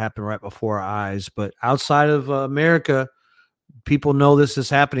seeing it happen right before our eyes. But outside of America, people know this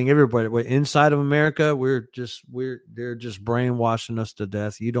is happening everywhere. But inside of America, they're just brainwashing us to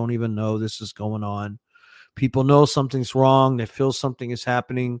death. You don't even know this is going on. People know something's wrong. They feel something is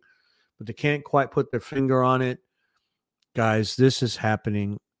happening, but they can't quite put their finger on it. Guys, this is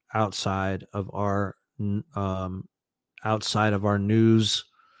happening outside of our news.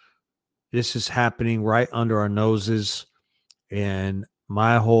 This is happening right under our noses, and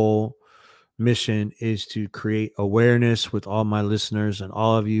my whole mission is to create awareness with all my listeners and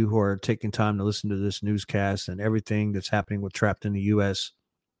all of you who are taking time to listen to this newscast and everything that's happening with Trapped in the U.S.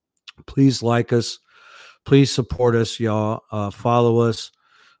 Please like us. Please support us, y'all. Follow us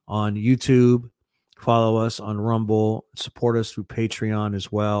on YouTube. Follow us on Rumble. Support us through Patreon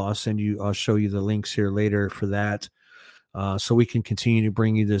as well. I'll show you the links here later for that. So we can continue to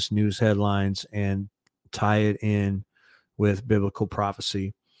bring you this news headlines and tie it in with biblical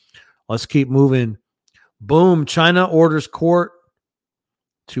prophecy. Let's keep moving. Boom. China orders court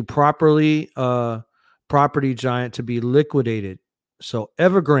to property giant to be liquidated. So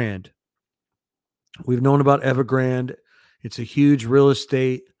Evergrande, we've known about Evergrande. It's a huge real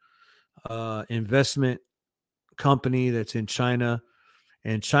estate investment company that's in China.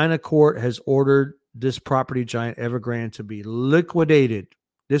 And China court has ordered this property giant Evergrande to be liquidated.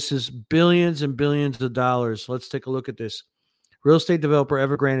 This is billions and billions of dollars. Let's take a look at this. Real estate developer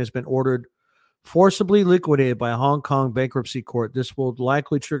Evergrande has been ordered forcibly liquidated by a Hong Kong bankruptcy court. This will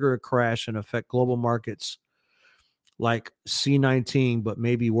likely trigger a crash and affect global markets like C19, but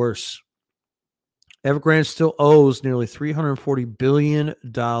maybe worse. Evergrande still owes nearly $340 billion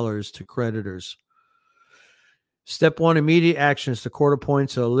to creditors. Step one, immediate actions. The court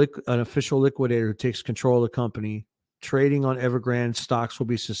appoints an official liquidator who takes control of the company. Trading on Evergrande stocks will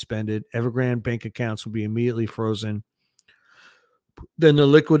be suspended. Evergrande bank accounts will be immediately frozen. Then the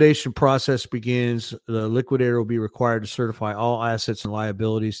liquidation process begins. The liquidator will be required to certify all assets and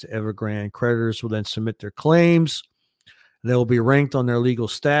liabilities to Evergrande. Creditors will then submit their claims. They will be ranked on their legal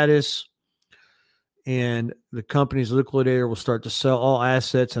status. And the company's liquidator will start to sell all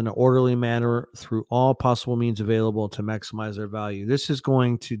assets in an orderly manner through all possible means available to maximize their value. This is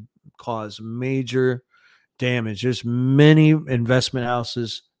going to cause major damage. There's many investment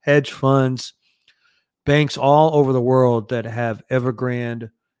houses, hedge funds, banks all over the world that have Evergrande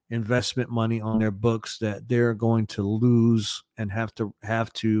investment money on their books that they're going to lose and they're going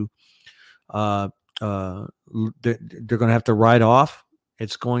to have to write off.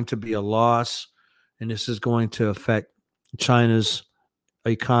 It's going to be a loss. And this is going to affect China's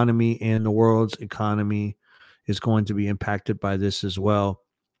economy, and the world's economy is going to be impacted by this as well.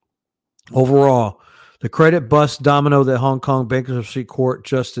 Overall, the credit bust domino that Hong Kong Bankruptcy Court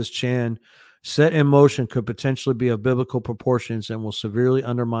Justice Chan set in motion could potentially be of biblical proportions and will severely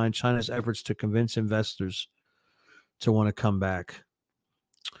undermine China's efforts to convince investors to want to come back.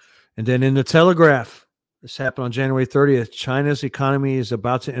 And then in the Telegraph, this happened on January 30th. China's economy is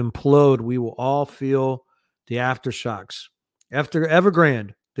about to implode. We will all feel the aftershocks. After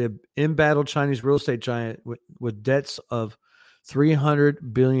Evergrande, the embattled Chinese real estate giant with debts of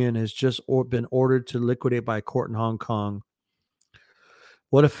 $300 billion has just been ordered to liquidate by a court in Hong Kong.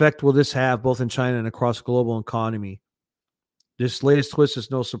 What effect will this have both in China and across the global economy? This latest twist is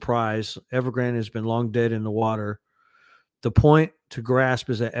no surprise. Evergrande has been long dead in the water. The point to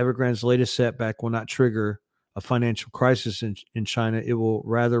grasp is that Evergrande's latest setback will not trigger a financial crisis in China. It will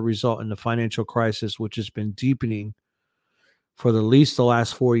rather result in the financial crisis, which has been deepening for at least the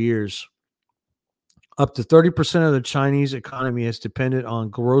last 4 years. Up to 30% of the Chinese economy has depended on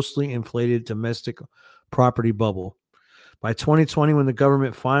grossly inflated domestic property bubble. By 2020, when the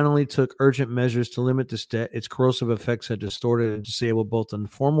government finally took urgent measures to limit this debt, its corrosive effects had distorted and disabled both the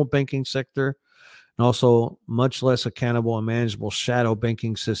informal banking sector and also much less accountable and manageable shadow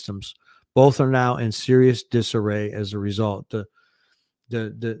banking systems. Both are now in serious disarray as a result.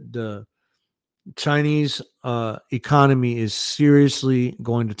 The Chinese economy is seriously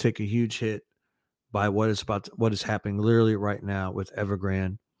going to take a huge hit by what is happening literally right now with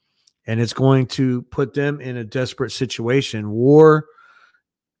Evergrande. And it's going to put them in a desperate situation. War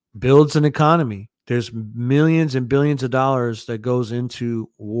builds an economy. There's millions and billions of dollars that goes into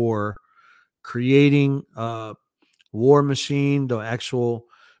war, creating a war machine, the actual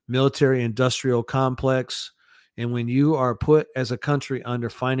military industrial complex. And when you are put as a country under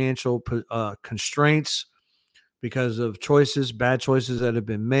financial constraints because of bad choices that have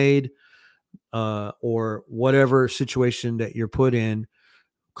been made, or whatever situation that you're put in,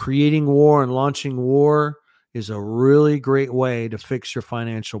 creating war and launching war is a really great way to fix your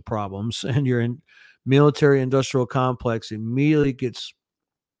financial problems. And your military industrial complex immediately gets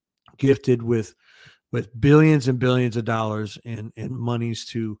gifted with billions and billions of dollars in monies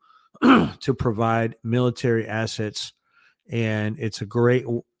to to provide military assets. And it's a great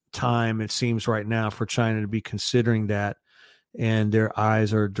time, it seems right now, for China to be considering that. And their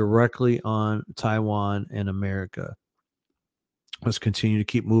eyes are directly on Taiwan and America. Let's continue to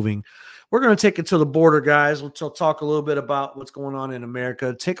keep moving. We're going to take it to the border, guys. We'll talk a little bit about what's going on in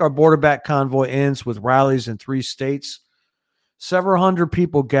America. Take Our Border Back convoy ends with rallies in 3 states. Several hundred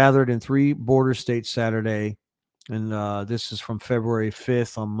people gathered in 3 border states Saturday. And this is from February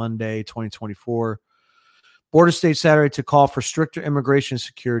 5th on Monday, 2024. Border State Saturday to call for stricter immigration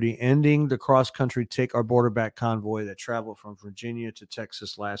security, ending the cross-country Take Our Border Back convoy that traveled from Virginia to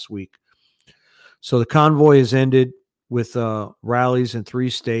Texas last week. So the convoy is ended with rallies in 3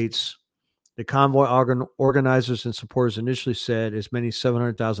 states. The convoy organizers and supporters initially said as many as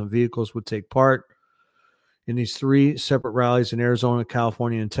 700,000 vehicles would take part in these 3 separate rallies in Arizona,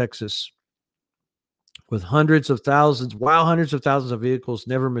 California, and Texas. With hundreds of thousands of vehicles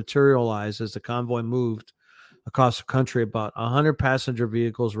never materialized as the convoy moved across the country. About 100 passenger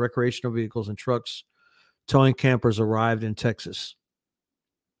vehicles, recreational vehicles, and trucks towing campers arrived in Texas.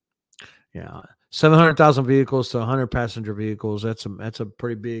 Yeah, 700,000 vehicles to 100 passenger vehicles. That's a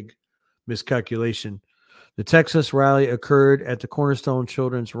pretty big miscalculation. The Texas rally occurred at the Cornerstone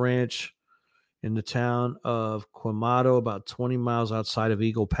Children's Ranch in the town of Quemado, about 20 miles outside of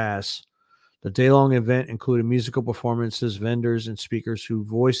Eagle Pass. The day-long event included musical performances, vendors, and speakers who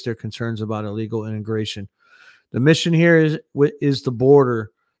voiced their concerns about illegal immigration. The mission here is the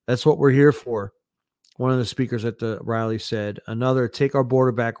border. That's what we're here for, one of the speakers at the rally said. Another Take Our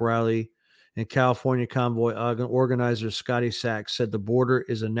Border Back rally and California convoy organizer Scotty Sachs said the border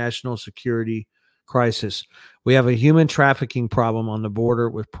is a national security crisis. We have a human trafficking problem on the border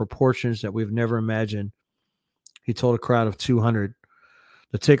with proportions that we've never imagined, he told a crowd of 200.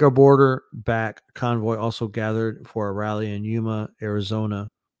 The Take Our Border Back convoy also gathered for a rally in Yuma, Arizona.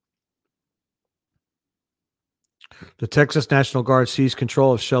 The Texas National Guard seized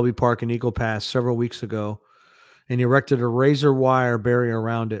control of Shelby Park and Eagle Pass several weeks ago and erected a razor wire barrier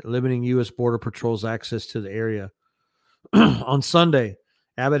around it, limiting U.S. Border Patrol's access to the area. On Sunday,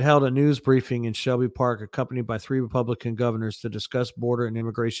 Abbott held a news briefing in Shelby Park, accompanied by 3 Republican governors, to discuss border and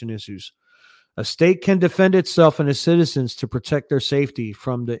immigration issues. A state can defend itself and its citizens to protect their safety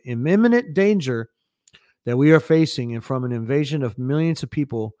from the imminent danger that we are facing and from an invasion of millions of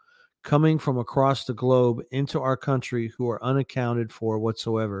people coming from across the globe into our country who are unaccounted for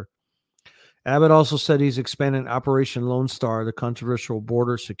whatsoever. Abbott also said he's expanding Operation Lone Star, the controversial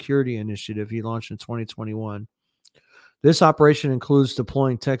border security initiative he launched in 2021. This operation includes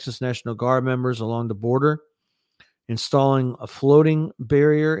deploying Texas National Guard members along the border, installing a floating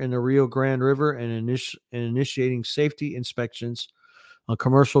barrier in the Rio Grande River, and initiating safety inspections on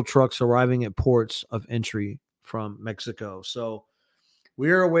commercial trucks arriving at ports of entry from Mexico. So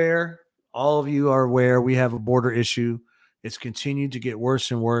we're aware, all of you are aware, we have a border issue. It's continued to get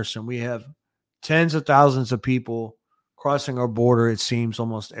worse and worse, and we have tens of thousands of people crossing our border, it seems,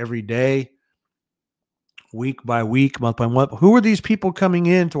 almost every day, week by week, month by month. Who are these people coming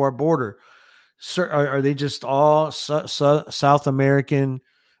into our border? Are they just all South American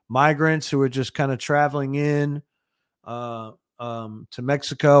migrants who are just kind of traveling in to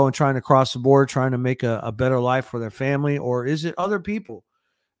Mexico and trying to cross the border, trying to make a better life for their family, or is it other people?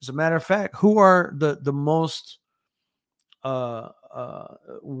 As a matter of fact, who are the most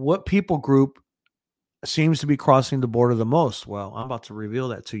what people group seems to be crossing the border the most? Well, I'm about to reveal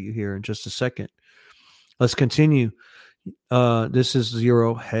that to you here in just a second. Let's continue. This is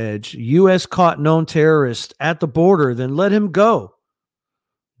Zero Hedge. U.S. caught known terrorist at the border, then let him go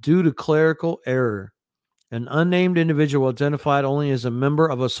due to clerical error. An unnamed individual identified only as a member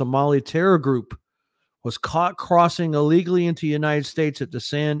of a Somali terror group was caught crossing illegally into the United States at the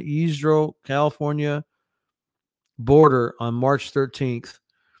San Isidro, California border on March 13th,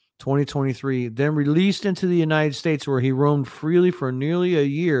 2023, then released into the United States, where he roamed freely for nearly a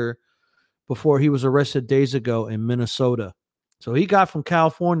year before he was arrested days ago in Minnesota. So he got from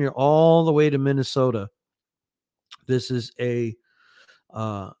California all the way to Minnesota. This is an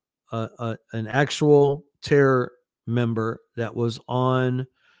actual terror member that was on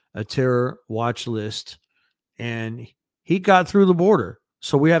a terror watch list, and he got through the border.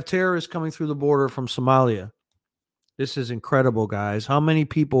 So we have terrorists coming through the border from Somalia. This is incredible, guys. How many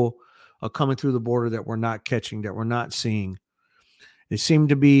people are coming through the border that we're not catching, that we're not seeing? They seem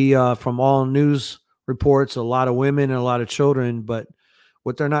to be, from all news reports, a lot of women and a lot of children, but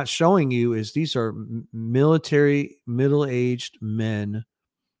what they're not showing you is these are military, middle-aged men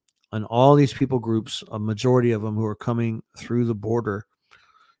and all these people groups, a majority of them who are coming through the border.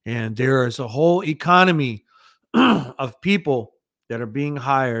 And there is a whole economy of people that are being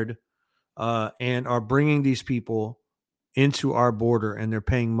hired and are bringing these people into our border, and they're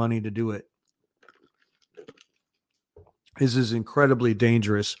paying money to do it. This is incredibly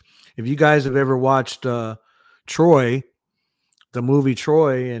dangerous. If you guys have ever watched Troy, the movie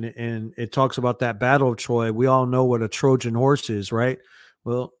Troy, and it talks about that Battle of Troy, we all know what a Trojan horse is, right?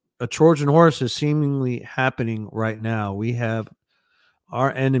 Well, a Trojan horse is seemingly happening right now. We have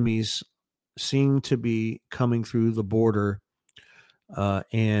our enemies seem to be coming through the border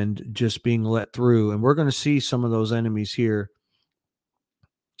and just being let through. And we're going to see some of those enemies here.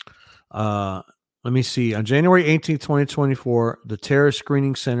 Let me see. On January 18th, 2024, the Terror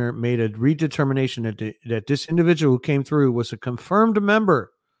Screening Center made a redetermination that this individual who came through was a confirmed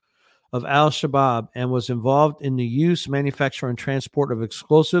member of Al-Shabaab and was involved in the use, manufacture, and transport of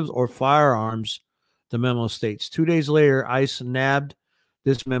explosives or firearms, the memo states. 2 days later, ICE nabbed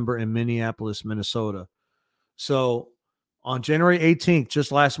this member in Minneapolis, Minnesota. So on January 18th,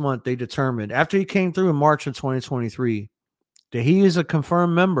 just last month, they determined, after he came through in March of 2023, that he is a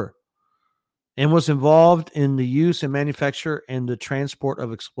confirmed member and was involved in the use and manufacture and the transport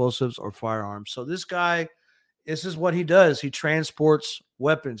of explosives or firearms. So this guy, this is what he does. He transports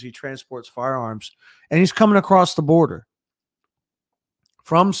weapons. He transports firearms. And he's coming across the border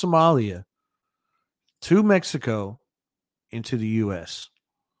from Somalia to Mexico into the U.S.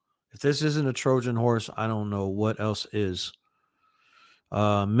 If this isn't a Trojan horse, I don't know what else is.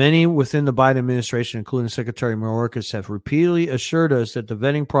 Many within the Biden administration, including Secretary Mayorkas, have repeatedly assured us that the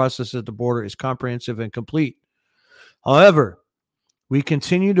vetting process at the border is comprehensive and complete. However, we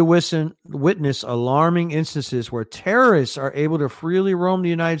continue to witness alarming instances where terrorists are able to freely roam the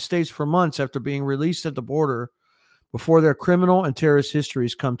United States for months after being released at the border before their criminal and terrorist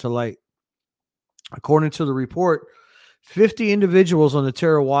histories come to light. According to the report, 50 individuals on the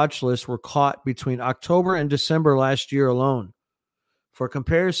terror watch list were caught between October and December last year alone. For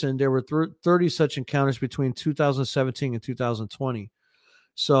comparison, there were 30 such encounters between 2017 and 2020.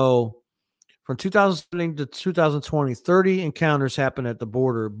 So from 2017 to 2020, 30 encounters happened at the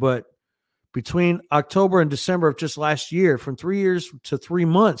border. But between October and December of just last year, from 3 years to 3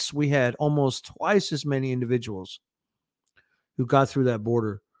 months, we had almost twice as many individuals who got through that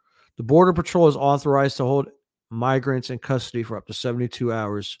border. The Border Patrol is authorized to hold migrants in custody for up to 72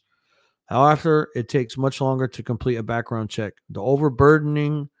 hours. However, it takes much longer to complete a background check. The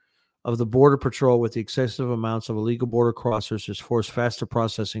overburdening of the Border Patrol with the excessive amounts of illegal border crossers has forced faster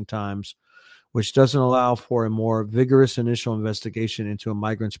processing times, which doesn't allow for a more vigorous initial investigation into a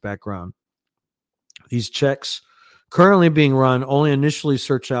migrant's background. These checks currently being run only initially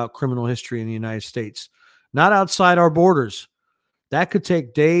search out criminal history in the United States, not outside our borders. That could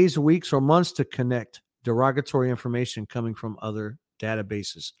take days, weeks, or months to connect derogatory information coming from other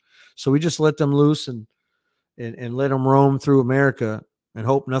databases. So we just let them loose and let them roam through America and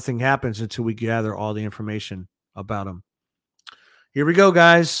hope nothing happens until we gather all the information about them. Here we go,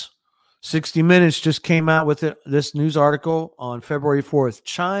 guys. 60 Minutes just came out with this news article on February 4th.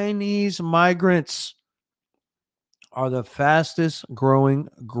 Chinese migrants are the fastest growing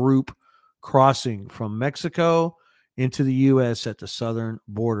group crossing from Mexico into the U.S. at the southern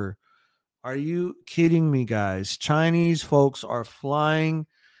border. Are you kidding me, guys? Chinese folks are flying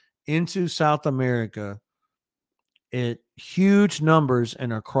into South America in huge numbers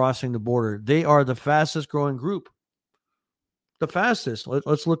and are crossing the border. They are the fastest growing group. The fastest.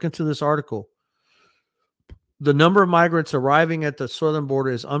 Let's look into this article. The number of migrants arriving at the southern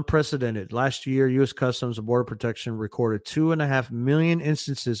border is unprecedented. Last year, U.S. Customs and Border Protection recorded 2.5 million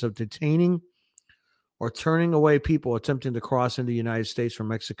instances of detaining or turning away people attempting to cross into the United States from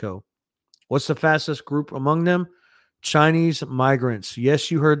Mexico. What's the fastest group among them? Chinese migrants. Yes,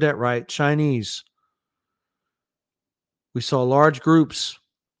 you heard that right. Chinese. We saw large groups,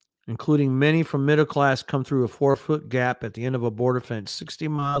 including many from middle class, come through a 4-foot gap at the end of a border fence 60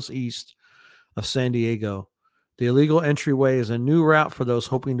 miles east of San Diego. The illegal entryway is a new route for those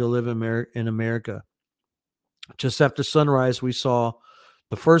hoping to live in America. Just after sunrise, we saw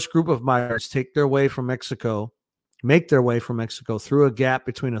the first group of migrants make their way from Mexico through a gap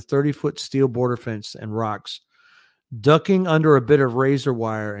between a 30-foot steel border fence and rocks, ducking under a bit of razor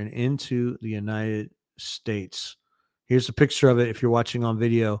wire and into the United States. Here's a picture of it if you're watching on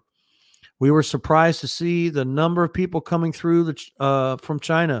video. We were surprised to see the number of people coming through from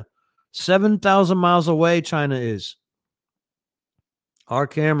China. 7,000 miles away China is. Our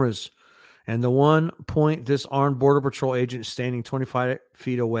cameras and the one point this armed Border Patrol agent standing 25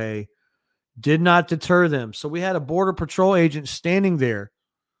 feet away did not deter them. So we had a Border Patrol agent standing there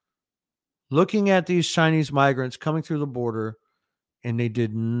looking at these Chinese migrants coming through the border, and they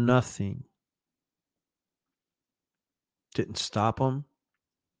did nothing. Didn't stop them.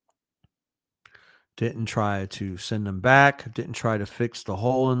 Didn't try to send them back. Didn't try to fix the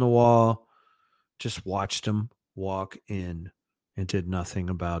hole in the wall. Just watched them walk in and did nothing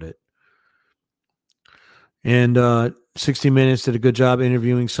about it. And 60 Minutes did a good job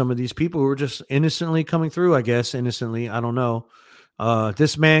interviewing some of these people who were just innocently coming through, I guess. Innocently, I don't know.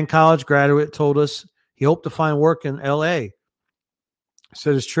 This man, college graduate, told us he hoped to find work in L.A.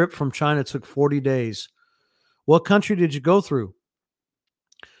 Said his trip from China took 40 days. What country did you go through?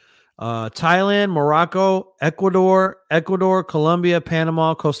 Thailand, Morocco, Ecuador, Colombia,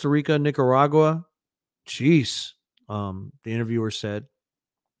 Panama, Costa Rica, Nicaragua. Jeez, the interviewer said.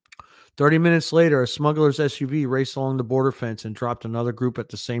 30 minutes later, a smuggler's SUV raced along the border fence and dropped another group at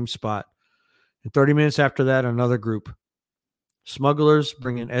the same spot. And 30 minutes after that, another group. Smugglers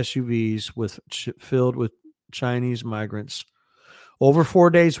bringing SUVs filled with Chinese migrants. Over 4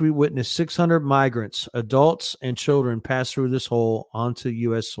 days, we witnessed 600 migrants, adults and children, pass through this hole onto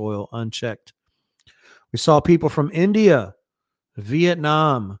U.S. soil unchecked. We saw people from India,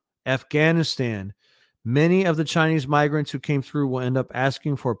 Vietnam, Afghanistan. Many of the Chinese migrants who came through will end up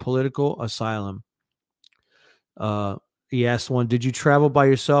asking for political asylum. He asked one, did you travel by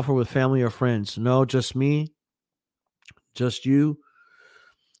yourself or with family or friends? No, just me. Just you.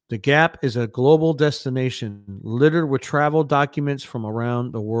 The Gap is a global destination littered with travel documents from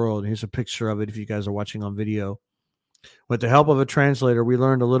around the world. Here's a picture of it if you guys are watching on video. With the help of a translator, we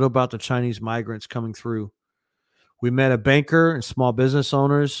learned a little about the Chinese migrants coming through. We met a banker and small business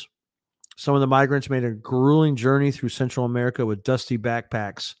owners. Some of the migrants made a grueling journey through Central America with dusty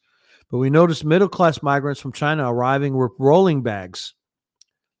backpacks. But we noticed middle-class migrants from China arriving with rolling bags.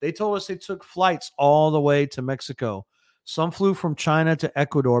 They told us they took flights all the way to Mexico. Some flew from China to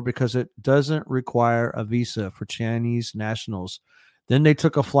Ecuador because it doesn't require a visa for Chinese nationals. Then they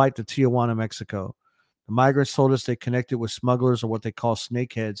took a flight to Tijuana, Mexico. The migrants told us they connected with smugglers or what they call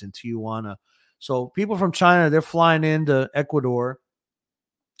snakeheads in Tijuana. So people from China, they're flying into Ecuador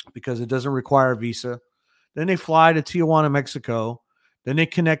because it doesn't require a visa. Then they fly to Tijuana, Mexico. Then they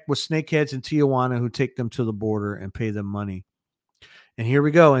connect with snakeheads in Tijuana who take them to the border and pay them money. And here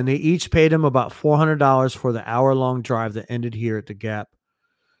we go. And they each paid him about $400 for the hour-long drive that ended here at the Gap.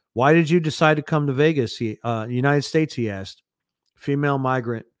 Why did you decide to come to Vegas? United States, he asked. Female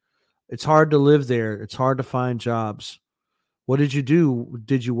migrant. It's hard to live there. It's hard to find jobs. What did you do?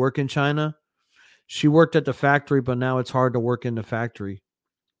 Did you work in China? She worked at the factory, but now it's hard to work in the factory.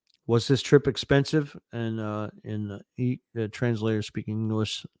 Was this trip expensive? And the translator speaking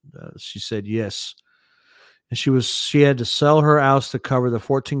English, she said yes. And she had to sell her house to cover the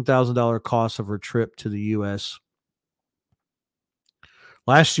 $14,000 cost of her trip to the U.S.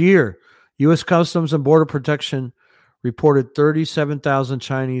 Last year, U.S. Customs and Border Protection reported 37,000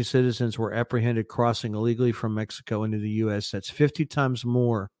 Chinese citizens were apprehended crossing illegally from Mexico into the U.S. That's 50 times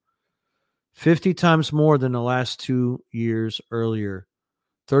more. 50 times more than the last 2 years earlier.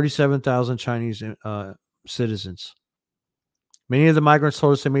 37,000 Chinese citizens. Many of the migrants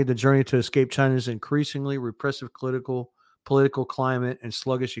told us they made the journey to escape China's increasingly repressive political climate and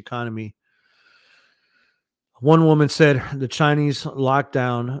sluggish economy. One woman said the Chinese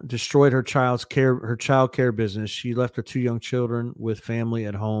lockdown destroyed her child care business. She left her 2 young children with family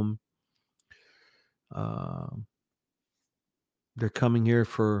at home. Uh, they're coming here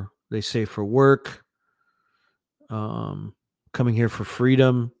they say for work, coming here for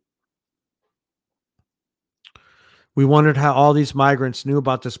freedom. We wondered how all these migrants knew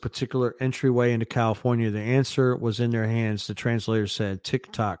about this particular entryway into California. The answer was in their hands, the translator said.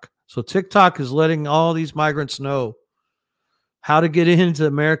 TikTok. So TikTok is letting all these migrants know how to get into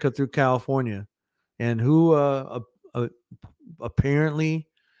America through California. And who apparently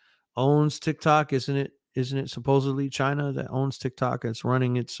owns TikTok? Isn't it supposedly China that owns TikTok? It's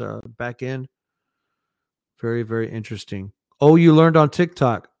running its back end. Very, very interesting. Oh, you learned on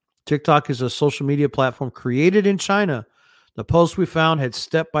TikTok. TikTok is a social media platform created in China. The post we found had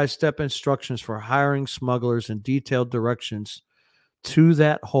step-by-step instructions for hiring smugglers and detailed directions to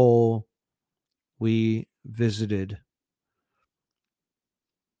that hole we visited.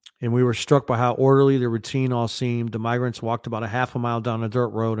 And we were struck by how orderly the routine all seemed. The migrants walked about a half a mile down a dirt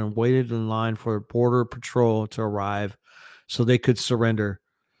road and waited in line for border patrol to arrive so they could surrender.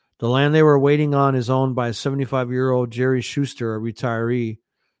 The land they were waiting on is owned by a 75-year-old Jerry Schuster, a retiree.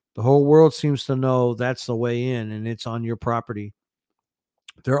 The whole world seems to know that's the way in, and it's on your property.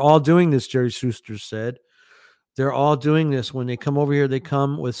 They're all doing this, Jerry Schuster said. They're all doing this. When they come over here, they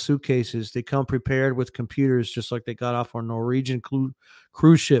come with suitcases. They come prepared with computers, just like they got off on a Norwegian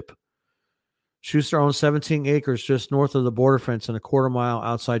cruise ship. Schuster owns 17 acres just north of the border fence and a quarter mile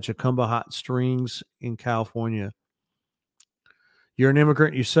outside Chicumba Hot Springs in California. You're an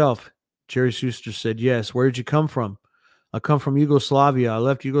immigrant yourself, Jerry Schuster said. Yes. Where did you come from? I come from Yugoslavia. I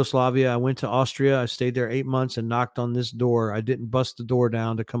left Yugoslavia. I went to Austria. I stayed there 8 months and knocked on this door. I didn't bust the door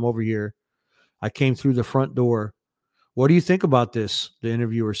down to come over here. I came through the front door. What do you think about this? The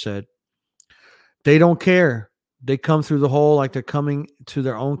interviewer said. They don't care. They come through the hole like they're coming to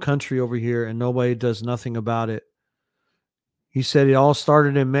their own country over here, and nobody does nothing about it. He said it all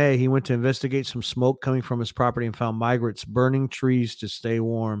started in May. He went to investigate some smoke coming from his property and found migrants burning trees to stay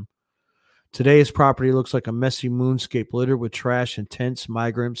warm. Today, his property looks like a messy moonscape littered with trash and tents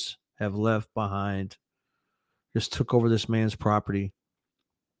migrants have left behind. Just took over this man's property.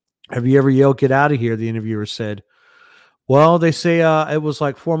 Have you ever yelled, "Get out of here," the interviewer said. Well, they say it was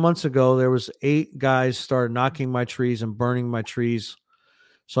like 4 months ago. There was 8 guys started knocking my trees and burning my trees.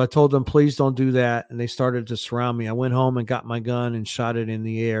 So I told them, please don't do that. And they started to surround me. I went home and got my gun and shot it in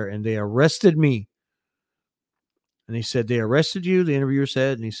the air, and they arrested me. And he said, they arrested you? The interviewer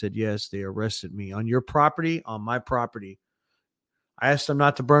said. And he said, yes, they arrested me on your property, on my property. I asked them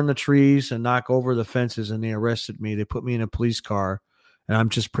not to burn the trees and knock over the fences, and they arrested me. They put me in a police car, and I'm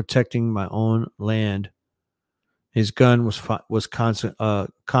just protecting my own land. His gun was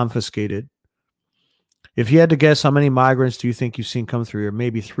confiscated. If you had to guess, how many migrants do you think you've seen come through here?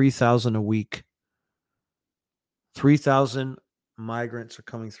 Maybe 3,000 a week. 3,000 migrants are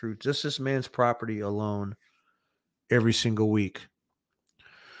coming through just this man's property alone every single week.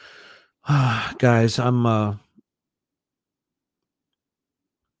 Guys, I'm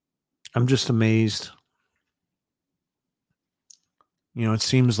just amazed. You know, it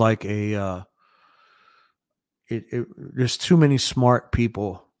seems like there's too many smart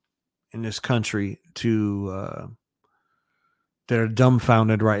people in this country that are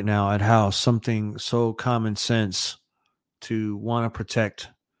dumbfounded right now at how something so common sense to want to protect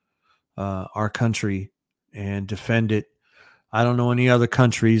our country and defend it. I don't know any other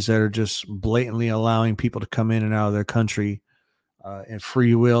countries that are just blatantly allowing people to come in and out of their country and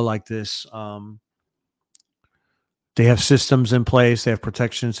free will like this. They have systems in place. They have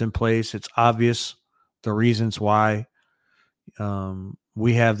protections in place. It's obvious the reasons why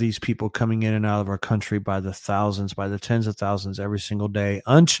we have these people coming in and out of our country by the thousands, by the tens of thousands every single day,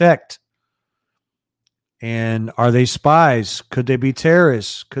 unchecked. And are they spies? Could they be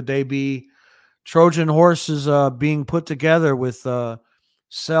terrorists? Could they be Trojan horses being put together with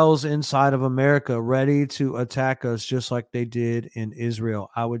cells inside of America ready to attack us just like they did in Israel?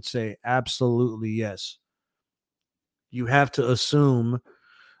 I would say absolutely yes. You have to assume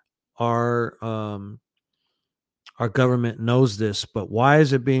our government knows this, but why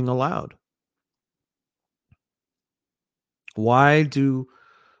is it being allowed? Why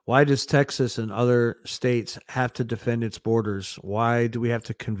does Texas and other states have to defend its borders? Why do we have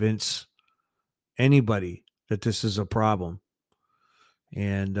to convince anybody that this is a problem?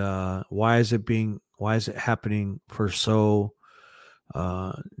 And why is it happening for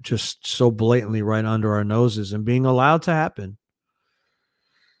just so blatantly right under our noses and being allowed to happen?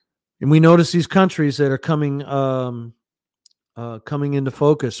 And we notice these countries that are coming into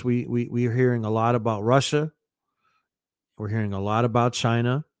focus. We are hearing a lot about Russia. We're hearing a lot about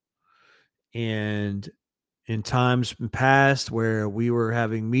China. And in times past where we were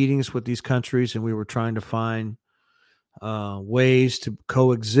having meetings with these countries and we were trying to find ways to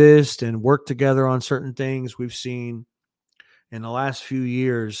coexist and work together on certain things, we've seen in the last few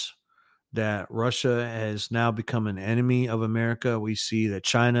years that Russia has now become an enemy of America. We see that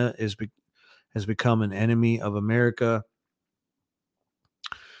China has become an enemy of America.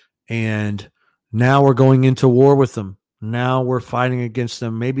 And now we're going into war with them. Now we're fighting against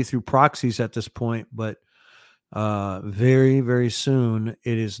them, maybe through proxies at this point, but very, very soon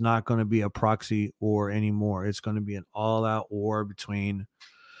it is not going to be a proxy war anymore. It's going to be an all-out war between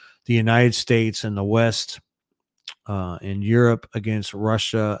the United States and the West, in Europe against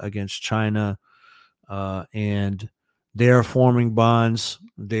Russia, against China, and they are forming bonds.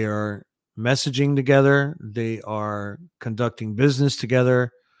 They are messaging together. They are conducting business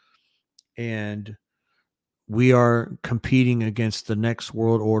together, and we are competing against the next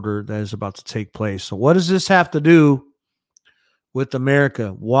world order that is about to take place. So what does this have to do with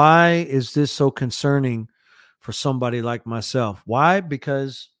America? Why is this so concerning for somebody like myself? Why?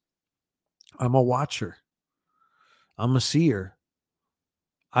 Because I'm a watcher. I'm a seer.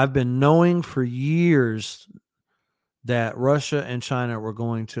 I've been knowing for years that Russia and China were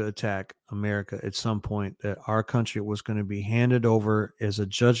going to attack America at some point, that our country was going to be handed over as a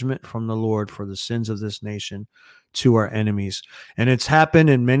judgment from the Lord for the sins of this nation to our enemies. And it's happened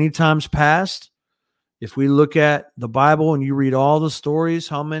in many times past. If we look at the Bible and you read all the stories,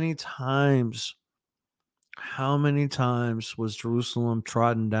 how many times was Jerusalem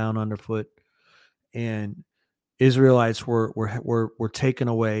trodden down underfoot and Israelites were taken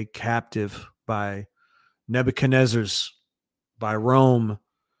away captive by Nebuchadnezzar's, by Rome,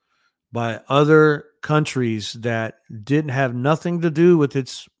 by other countries that didn't have nothing to do with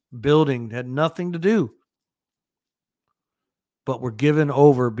its building, had nothing to do, but were given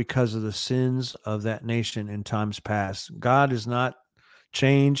over because of the sins of that nation in times past. God is not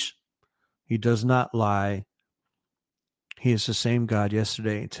changed. He does not lie. He is the same God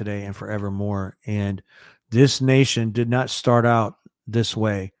yesterday, today, and forevermore. And this nation did not start out this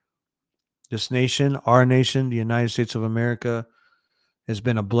way. This nation, our nation, the United States of America, has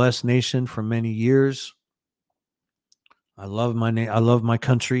been a blessed nation for many years. I love my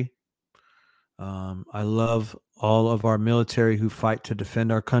country. I love all of our military who fight to defend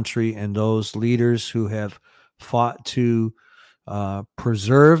our country and those leaders who have fought to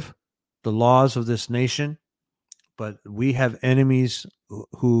preserve the laws of this nation. But we have enemies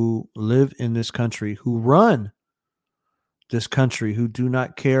who live in this country, who run this country, who do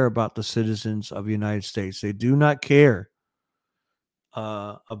not care about the citizens of the United States. They do not care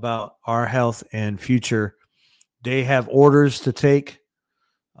about our health and future. They have orders to take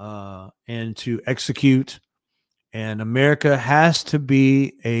and to execute, and America has to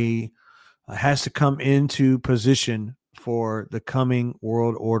come into position for the coming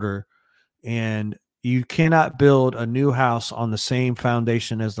world order. And you cannot build a new house on the same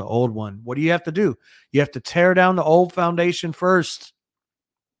foundation as the old one. What do you have to do? You have to tear down the old foundation first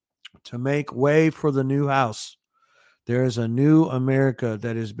to make way for the new house. There is a new America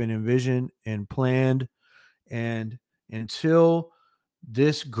that has been envisioned and planned. And until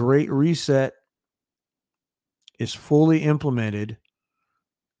this great reset is fully implemented,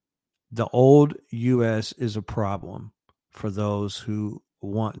 the old U.S. is a problem for those who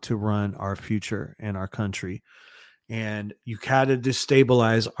want to run our future and our country. And you got to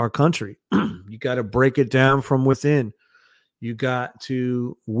destabilize our country. You got to break it down from within. You got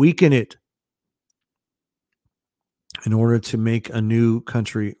to weaken it in order to make a new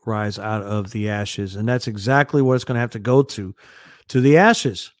country rise out of the ashes. And that's exactly what it's going to have to go to the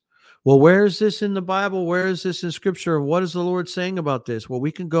ashes. Well, where is this in the Bible? Where is this in Scripture? What is the Lord saying about this? Well,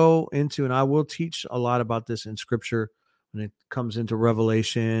 we can go into, and I will teach a lot about this in Scripture when it comes into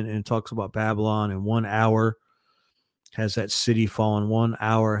Revelation and talks about Babylon. In 1 hour has that city fallen. 1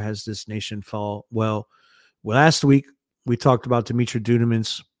 hour has this nation fall. Well, last week we talked about Dimitri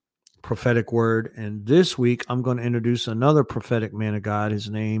Duduman's prophetic word, and this week I'm going to introduce another prophetic man of God. His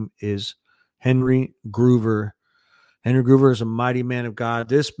name is Henry Groover. Henry Groover is a mighty man of God.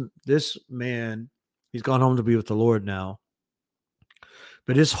 This man, he's gone home to be with the Lord now.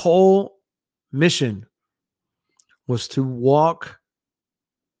 But his whole mission was to walk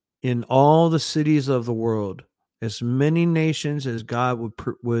in all the cities of the world, as many nations as God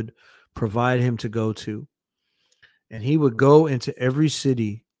would provide him to go to. And he would go into every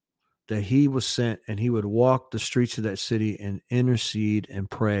city that he was sent, and he would walk the streets of that city and intercede and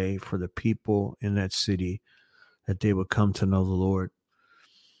pray for the people in that city, that they would come to know the Lord.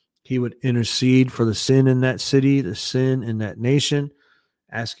 He would intercede for the sin in that city, the sin in that nation,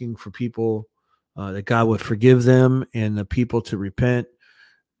 asking for people that God would forgive them and the people to repent.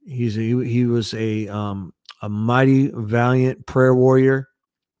 He was a mighty, valiant prayer warrior.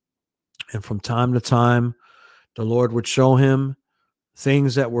 And from time to time, the Lord would show him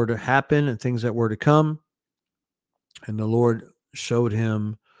things that were to happen and things that were to come. And the Lord showed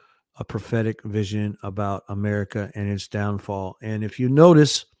him a prophetic vision about America and its downfall. And if you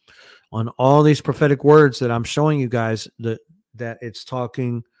notice on all these prophetic words that I'm showing you guys, that it's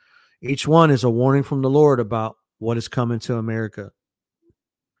talking, each one is a warning from the Lord about what is coming to America.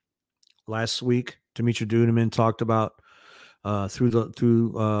 Last week, Demetri Duneman talked about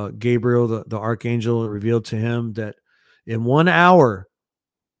through Gabriel, the archangel, revealed to him that in 1 hour,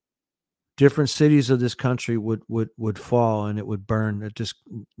 different cities of this country would fall and it would burn. That this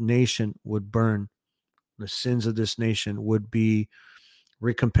nation would burn. The sins of this nation would be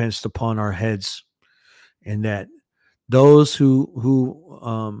recompensed upon our heads, and that those who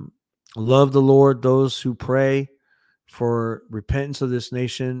love the Lord, those who pray for repentance of this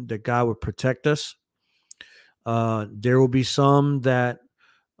nation, that God would protect us. There will be some that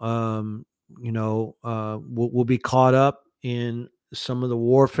will be caught up in some of the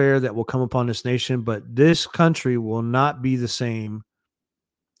warfare that will come upon this nation, but this country will not be the same.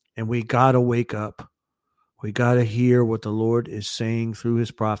 And we got to wake up. We got to hear what the Lord is saying through his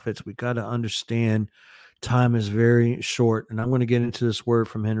prophets. We got to understand time is very short. And I'm going to get into this word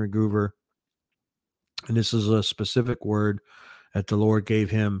from Henry Groover. And this is a specific word that the Lord gave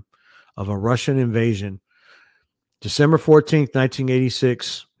him of a Russian invasion. December 14th,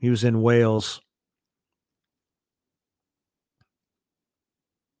 1986, he was in Wales.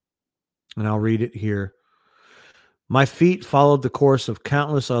 And I'll read it here. My feet followed the course of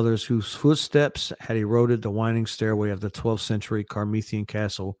countless others whose footsteps had eroded the winding stairway of the 12th century Carmarthen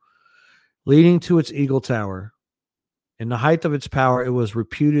castle, leading to its Eagle Tower. In the height of its power, it was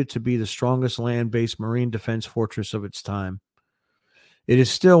reputed to be the strongest land-based marine defense fortress of its time. It is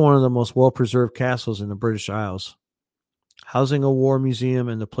still one of the most well-preserved castles in the British Isles, housing a war museum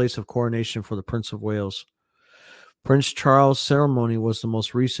and the place of coronation for the Prince of Wales. Prince Charles' ceremony was the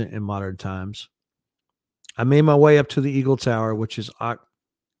most recent in modern times. I made my way up to the Eagle Tower, which is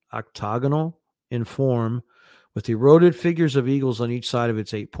octagonal in form, with eroded figures of eagles on each side of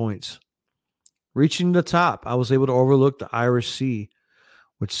its 8 points. Reaching the top, I was able to overlook the Irish Sea,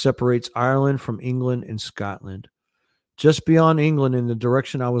 which separates Ireland from England and Scotland. Just beyond England, in the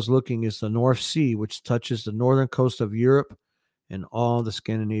direction I was looking, is the North Sea, which touches the northern coast of Europe and all the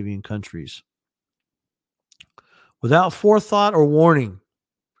Scandinavian countries. Without forethought or warning,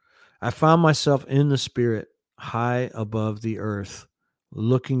 I found myself in the spirit, high above the earth,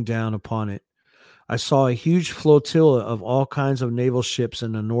 looking down upon it. I saw a huge flotilla of all kinds of naval ships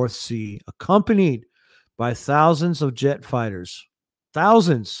in the North Sea, accompanied by thousands of jet fighters.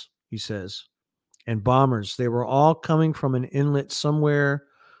 Thousands, he says, and bombers. They were all coming from an inlet somewhere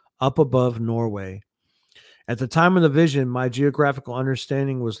up above Norway. At the time of the vision, my geographical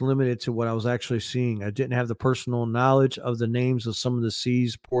understanding was limited to what I was actually seeing. I didn't have the personal knowledge of the names of some of the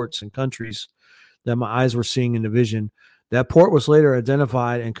seas, ports, and countries that my eyes were seeing in the vision. That port was later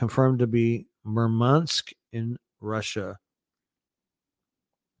identified and confirmed to be Murmansk in Russia.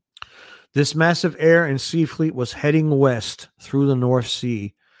 This massive air and sea fleet was heading west through the North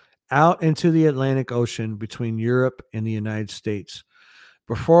Sea, out into the Atlantic Ocean between Europe and the United States.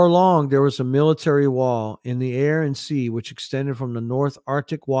 Before long, there was a military wall in the air and sea which extended from the North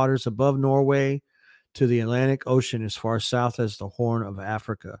Arctic waters above Norway to the Atlantic Ocean as far south as the Horn of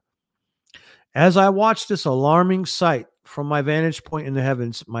Africa. As I watched this alarming sight from my vantage point in the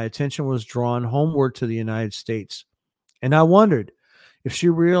heavens, my attention was drawn homeward to the United States, and I wondered if she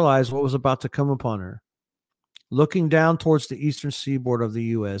realized what was about to come upon her. Looking down towards the eastern seaboard of the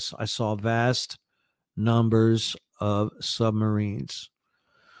U.S., I saw vast numbers of submarines,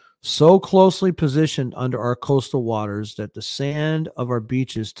 so closely positioned under our coastal waters that the sand of our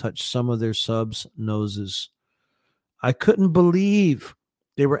beaches touched some of their subs' noses. I couldn't believe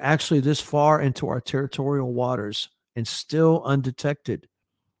they were actually this far into our territorial waters and still undetected.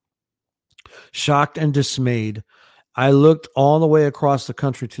 Shocked and dismayed, I looked all the way across the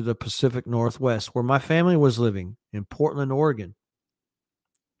country to the Pacific Northwest, where my family was living, in Portland, Oregon.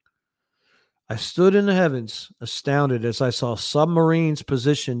 I stood in the heavens, astounded, as I saw submarines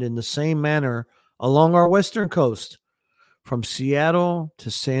positioned in the same manner along our western coast, from Seattle to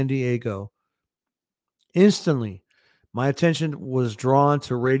San Diego. Instantly, my attention was drawn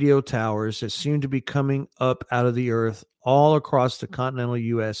to radio towers that seemed to be coming up out of the earth all across the continental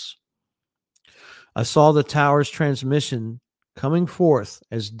U.S. I saw the tower's transmission coming forth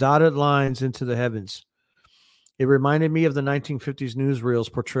as dotted lines into the heavens. It reminded me of the 1950s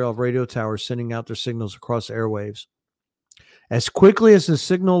newsreels portrayal of radio towers sending out their signals across airwaves. As quickly as the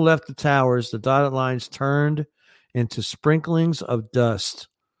signal left the towers, the dotted lines turned into sprinklings of dust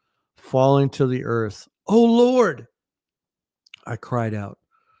falling to the earth. "Oh, Lord," I cried out.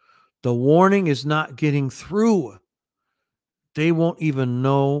 "The warning is not getting through. They won't even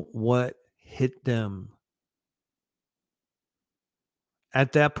know what hit them."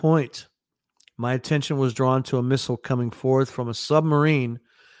 At that point, my attention was drawn to a missile coming forth from a submarine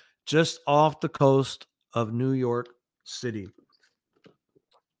just off the coast of New York City.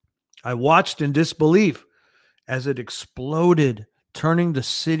 I watched in disbelief as it exploded, turning the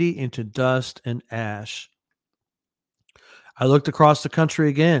city into dust and ash. I looked across the country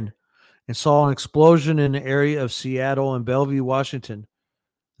again and saw an explosion in the area of Seattle and Bellevue, Washington.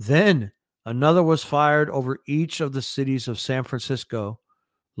 Then another was fired over each of the cities of San Francisco,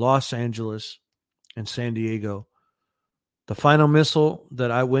 Los Angeles, and San Diego. The final missile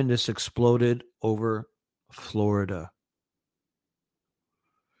that I witnessed exploded over Florida.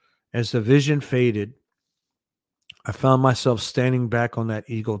 As the vision faded, I found myself standing back on that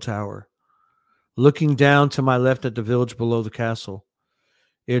Eagle Tower, looking down to my left at the village below the castle.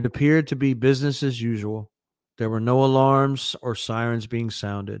 It appeared to be business as usual. There were no alarms or sirens being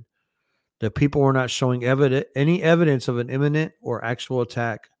sounded. The people were not showing any evidence of an imminent or actual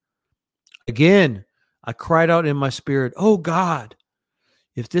attack. Again, I cried out in my spirit, "Oh God,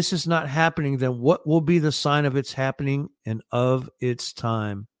 if this is not happening, then what will be the sign of its happening and of its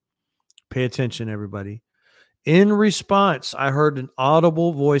time?" Pay attention, everybody. In response, I heard an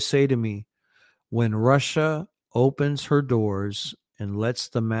audible voice say to me, "When Russia opens her doors and lets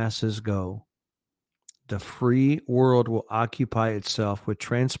the masses go, the free world will occupy itself with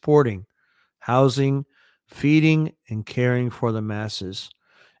transporting, housing, feeding, and caring for the masses,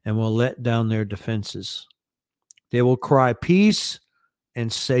 and will let down their defenses. They will cry peace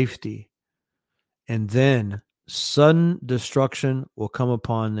and safety, and then sudden destruction will come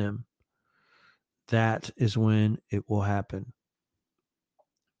upon them. That is when it will happen."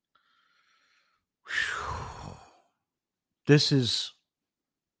 Whew. This is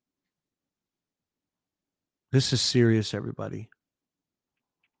serious, everybody.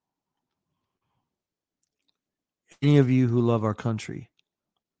 Any of you who love our country,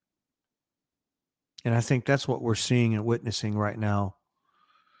 and I think that's what we're seeing and witnessing right now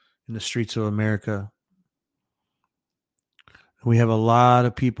in the streets of America. We have a lot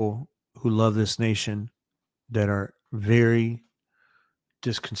of people who love this nation that are very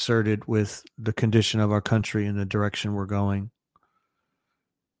disconcerted with the condition of our country and the direction we're going.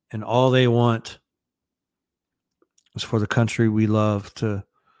 And all they want is for the country we love to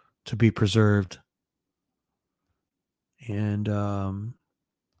be preserved and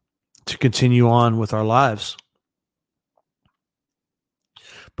to continue on with our lives.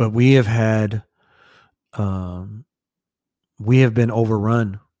 But we have been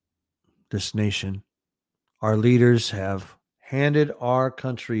overrun, this nation. Our leaders have handed our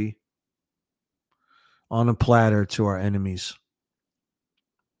country on a platter to our enemies.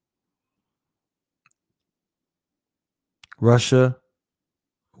 Russia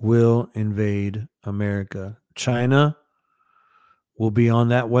will invade America. China will be on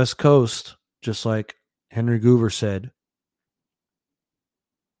that West Coast, just like Henry Goover said.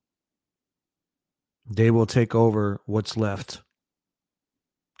 They will take over what's left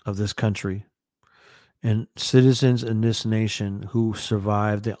of this country. And citizens in this nation who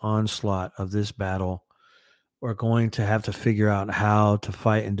survived the onslaught of this battle are going to have to figure out how to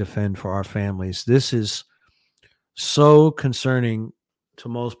fight and defend for our families. This is so concerning to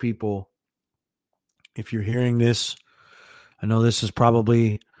most people. If you're hearing this, I know this is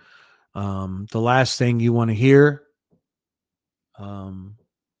probably the last thing you want to hear.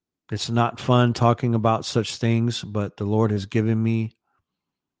 It's not fun talking about such things, but the Lord has given me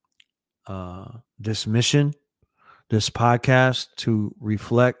this mission, this podcast, to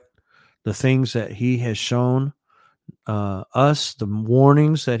reflect the things that He has shown us, the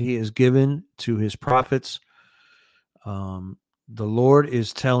warnings that He has given to His prophets. The Lord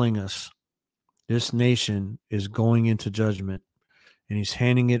is telling us this nation is going into judgment, and He's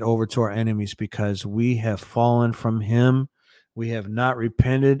handing it over to our enemies because we have fallen from Him. We have not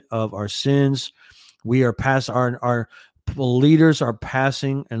repented of our sins. We are past our leaders are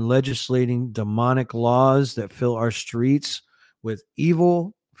passing and legislating demonic laws that fill our streets with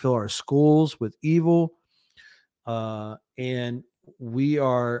evil, fill our schools with evil. And we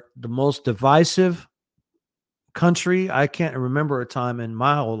are the most divisive country. I can't remember a time in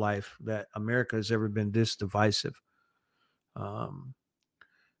my whole life that America has ever been this divisive. Um,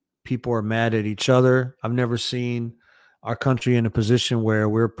 People are mad at each other. I've never seen our country in a position where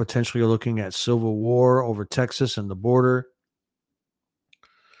we're potentially looking at civil war over Texas and the border.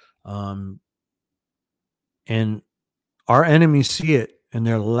 Um, and our enemies see it and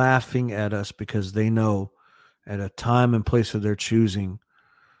they're laughing at us because they know at a time and place of their choosing,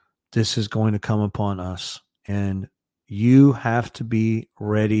 this is going to come upon us. And you have to be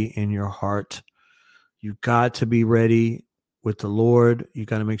ready in your heart. You've got to be ready with the Lord. You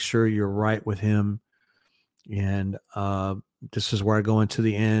got to make sure you're right with Him. And this is where I go into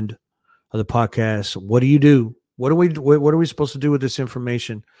the end of the podcast. What do you do? What are we supposed to do with this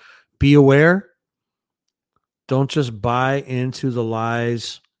information? Be aware. Don't just buy into the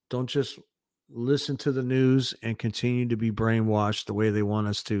lies. Don't just listen to the news and continue to be brainwashed the way they want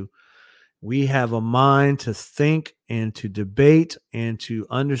us to. We have a mind to think and to debate and to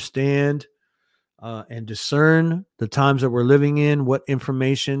understand and discern the times that we're living in, what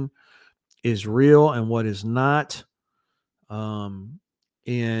information is real and what is not.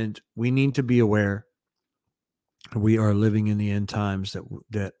 And we need to be aware we are living in the end times,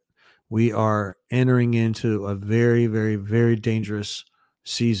 that we are entering into a very, very, very dangerous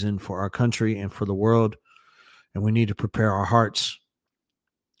season for our country and for the world. And we need to prepare our hearts.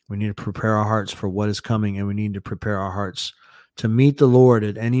 We need to prepare our hearts for what is coming, and we need to prepare our hearts to meet the Lord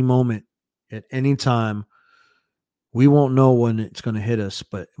at any moment, at any time. We won't know when it's going to hit us,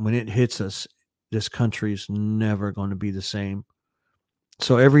 but when it hits us, this country is never going to be the same.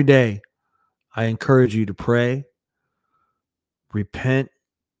 So every day, I encourage you to pray, repent,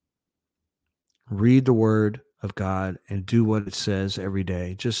 read the word of God, and do what it says every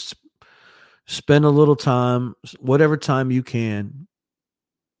day. Just spend a little time, whatever time you can,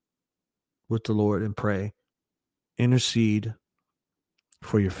 with the Lord and pray. Intercede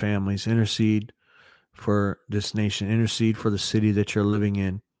for your families. Intercede for this nation. Intercede for the city that you're living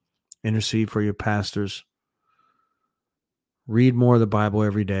in. Intercede for your pastors. Read more of the Bible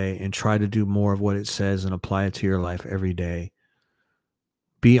every day and try to do more of what it says and apply it to your life every day.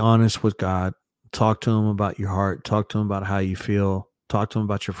 Be honest with God. Talk to Him about your heart. Talk to Him about how you feel. Talk to Him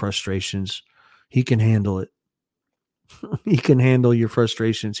about your frustrations. He can handle it. He can handle your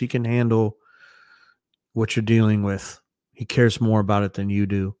frustrations. He can handle what you're dealing with. He cares more about it than you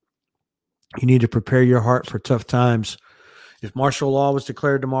do. You need to prepare your heart for tough times. If martial law was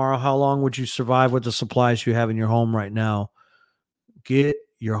declared tomorrow, how long would you survive with the supplies you have in your home right now? Get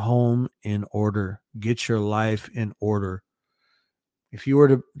your home in order. Get your life in order. If you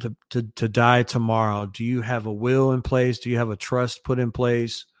were to die tomorrow, do you have a will in place? Do you have a trust put in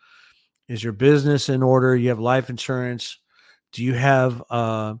place? Is your business in order? You have life insurance? Do you have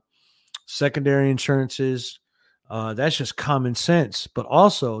secondary insurances? That's just common sense. But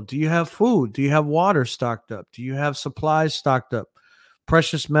also, do you have food? Do you have water stocked up? Do you have supplies stocked up?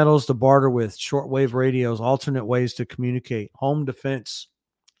 Precious metals to barter with, shortwave radios, alternate ways to communicate, home defense,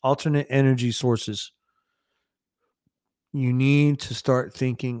 alternate energy sources. You need to start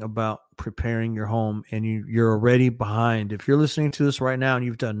thinking about preparing your home, and you're already behind. If you're listening to this right now and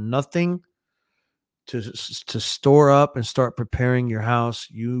you've done nothing to store up and start preparing your house,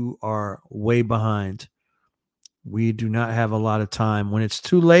 you are way behind. We do not have a lot of time. When it's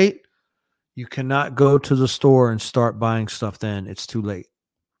too late, you cannot go to the store and start buying stuff then. It's too late.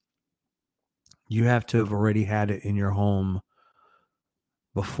 You have to have already had it in your home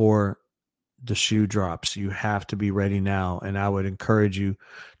before the shoe drops. You have to be ready now. And I would encourage you,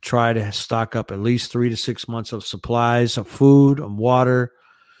 try to stock up at least 3 to 6 months of supplies of food and water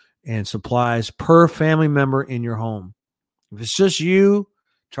and supplies per family member in your home. If it's just you,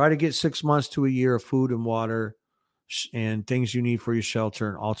 try to get 6 months to a year of food and water and things you need for your shelter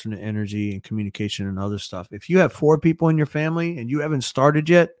and alternate energy and communication and other stuff. If you have 4 people in your family and you haven't started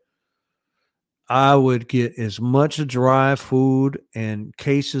yet, I would get as much dry food and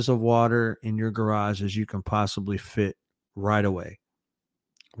cases of water in your garage as you can possibly fit right away.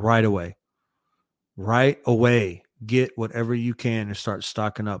 Right away. Right away. Get whatever you can and start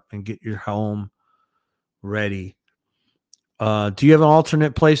stocking up and get your home ready. Do you have an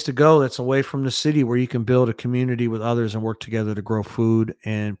alternate place to go that's away from the city where you can build a community with others and work together to grow food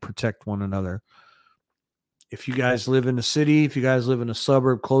and protect one another? If you guys live in the city, if you guys live in a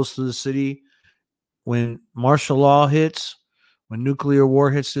suburb close to the city, when martial law hits, when nuclear war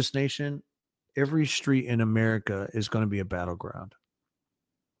hits this nation, every street in America is going to be a battleground.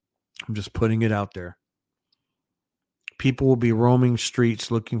 I'm just putting it out there. People will be roaming streets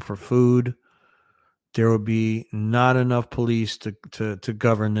looking for food. There will be not enough police to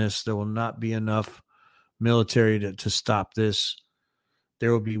govern this. There will not be enough military to stop this.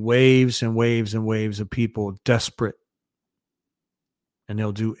 There will be waves and waves and waves of people desperate and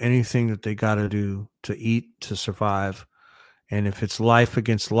they'll do anything that they got to do to eat, to survive. And if it's life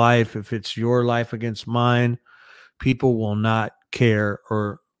against life, if it's your life against mine, people will not care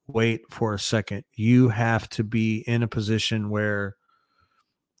or wait for a second. You have to be in a position where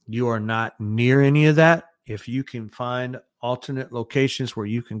you are not near any of that. If you can find alternate locations where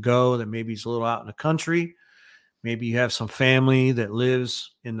you can go that maybe is a little out in the country, maybe you have some family that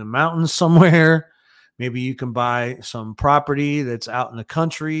lives in the mountains somewhere, maybe you can buy some property that's out in the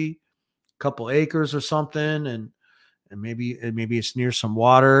country, a couple acres or something, and maybe it's near some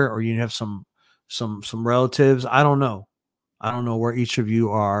water, or you have some relatives. I don't know. I don't know where each of you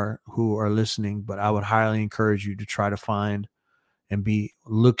are who are listening, but I would highly encourage you to try to find and be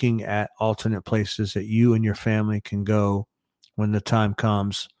looking at alternate places that you and your family can go when the time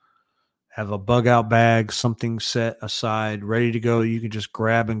comes. Have a bug out bag, something set aside, ready to go. You can just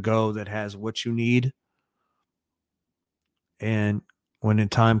grab and go that has what you need. And when the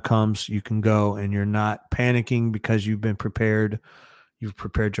time comes, you can go and you're not panicking because you've been prepared. You've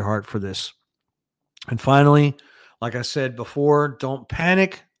prepared your heart for this. And finally, like I said before, don't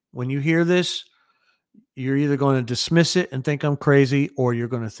panic when you hear this. You're either going to dismiss it and think I'm crazy, or you're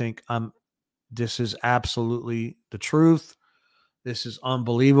going to think this is absolutely the truth. This is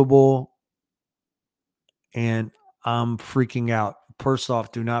unbelievable. And I'm freaking out. First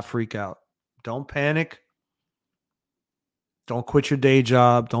off, do not freak out. Don't panic. Don't quit your day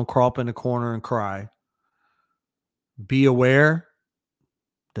job. Don't crawl up in the corner and cry. Be aware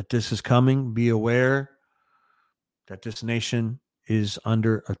that this is coming. Be aware that this nation is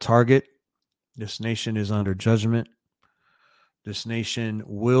under a target. This nation is under judgment. This nation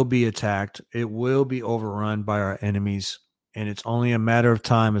will be attacked. It will be overrun by our enemies. And it's only a matter of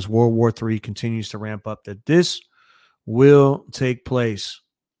time as World War III continues to ramp up that this will take place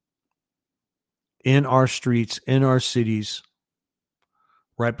in our streets, in our cities,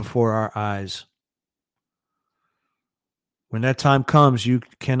 right before our eyes. When that time comes, you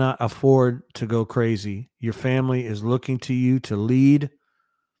cannot afford to go crazy. Your family is looking to you to lead.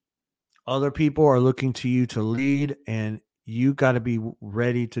 Other people are looking to you to lead, and you got to be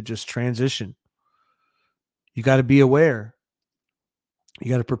ready to just transition. You got to be aware.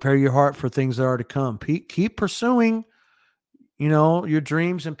 You got to prepare your heart for things that are to come. Keep pursuing, your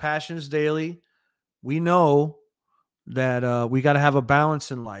dreams and passions daily. We know that we got to have a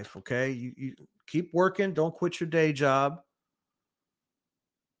balance in life, okay? You keep working. Don't quit your day job.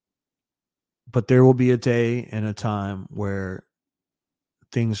 But there will be a day and a time where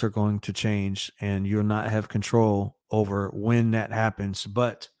things are going to change and you'll not have control over when that happens,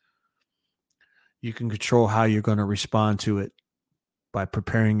 but you can control how you're going to respond to it by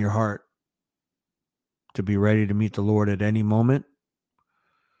preparing your heart to be ready to meet the Lord at any moment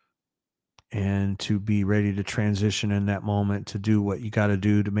and to be ready to transition in that moment to do what you got to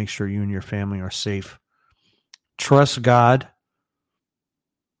do to make sure you and your family are safe. Trust God.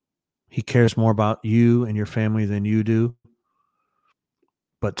 He cares more about you and your family than you do.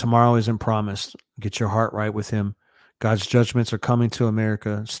 But tomorrow isn't promised. Get your heart right with him. God's judgments are coming to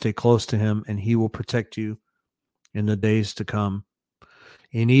America. Stay close to him, and he will protect you in the days to come.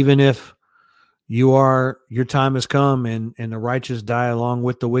 And even if your time has come and the righteous die along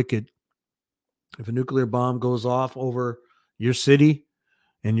with the wicked, if a nuclear bomb goes off over your city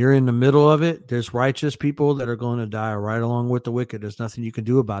and you're in the middle of it, there's righteous people that are going to die right along with the wicked. There's nothing you can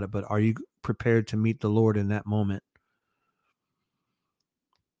do about it. But are you prepared to meet the Lord in that moment?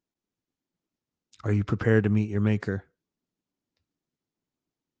 Are you prepared to meet your maker?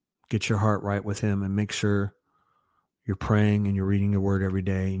 Get your heart right with him and make sure you're praying and you're reading your word every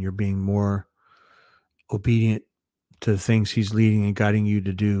day and you're being more obedient to the things he's leading and guiding you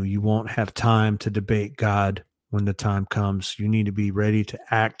to do. You won't have time to debate God when the time comes. You need to be ready to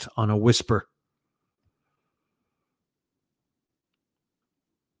act on a whisper.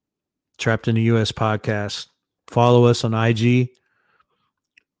 Trapped in the US podcast. Follow us on IG.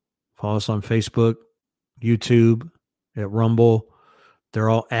 Follow us on Facebook, YouTube, at Rumble. They're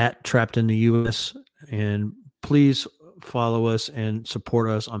all at Trapped in the US. And please follow us and support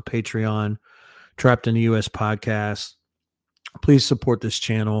us on Patreon, Trapped in the US podcast. Please support this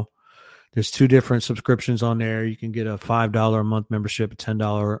channel. There's 2 different subscriptions on there. You can get a $5 a month membership, a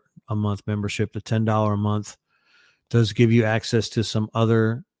 $10 a month membership. The $10 a month does give you access to some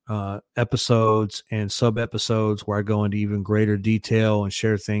other episodes and sub episodes where I go into even greater detail and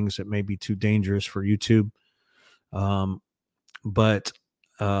share things that may be too dangerous for YouTube. But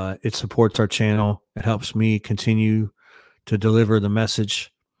it supports our channel. It helps me continue to deliver the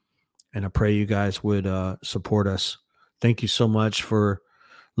message. And I pray you guys would support us. Thank you so much for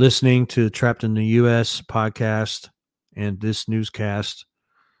listening to Trapped in the US podcast. and this newscast.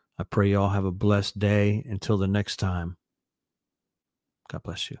 I pray you all have a blessed day. Until the next time, God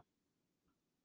bless you.